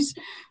use.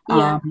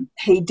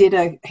 He did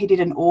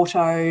an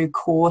auto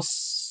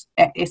course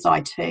at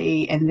SIT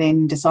and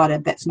then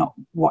decided that's not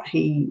what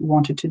he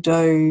wanted to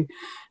do.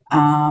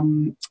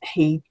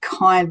 He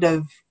kind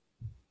of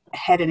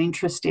had an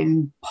interest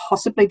in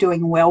possibly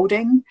doing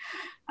welding,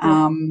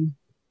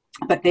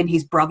 but then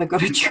his brother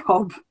got a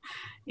job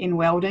in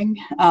welding,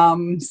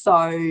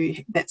 so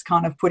that's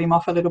kind of put him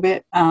off a little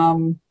bit. I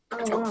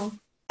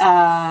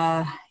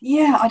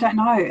don't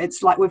know.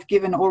 It's like we've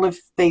given all of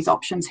these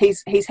options.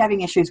 He's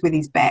having issues with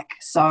his back,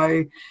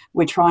 so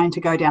we're trying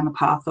to go down the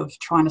path of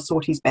trying to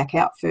sort his back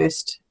out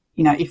first.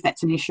 If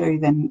that's an issue,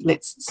 then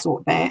let's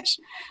sort that.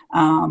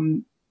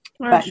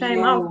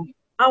 Shame.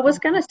 I was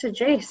going to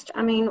suggest,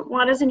 I mean,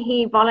 why doesn't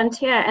he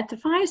volunteer at the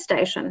fire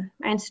station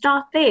and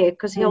start there?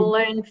 Because he'll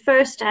learn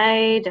first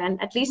aid,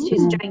 and at least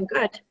he's doing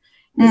good.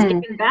 He's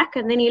giving back,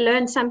 and then he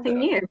learns something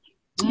new.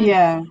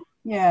 Yeah,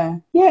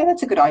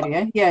 that's a good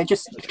idea. Yeah,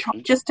 just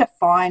to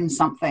find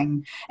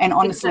something. And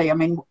honestly, I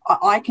mean,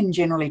 I can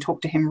generally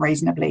talk to him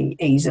reasonably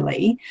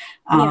easily,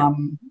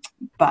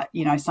 but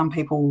you know, some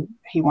people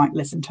he won't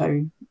listen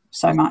to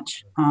so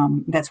much.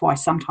 That's why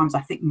sometimes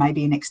I think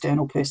maybe an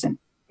external person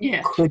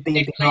could be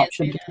a better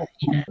option to talk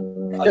to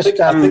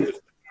him.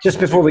 Just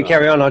before we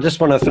carry on, I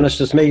just want to finish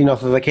this meeting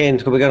off if I can,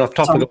 because we're going off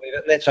topic a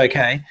bit. That's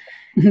okay.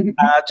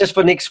 Just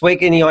for next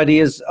week, any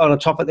ideas on a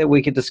topic that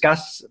we could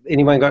discuss?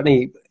 Anyone got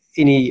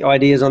any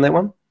ideas on that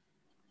one?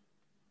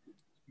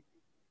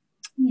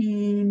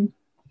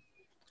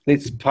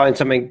 Let's find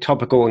something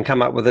topical and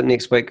come up with it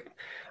next week.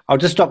 I'll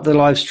just stop the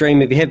live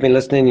stream. If you have been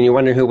listening and you're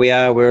wondering who we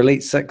are, we're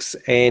Elite 6,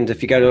 and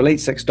if you go to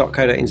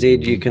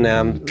elite6.co.nz, you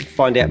can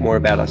find out more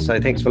about us. So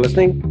thanks for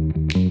listening.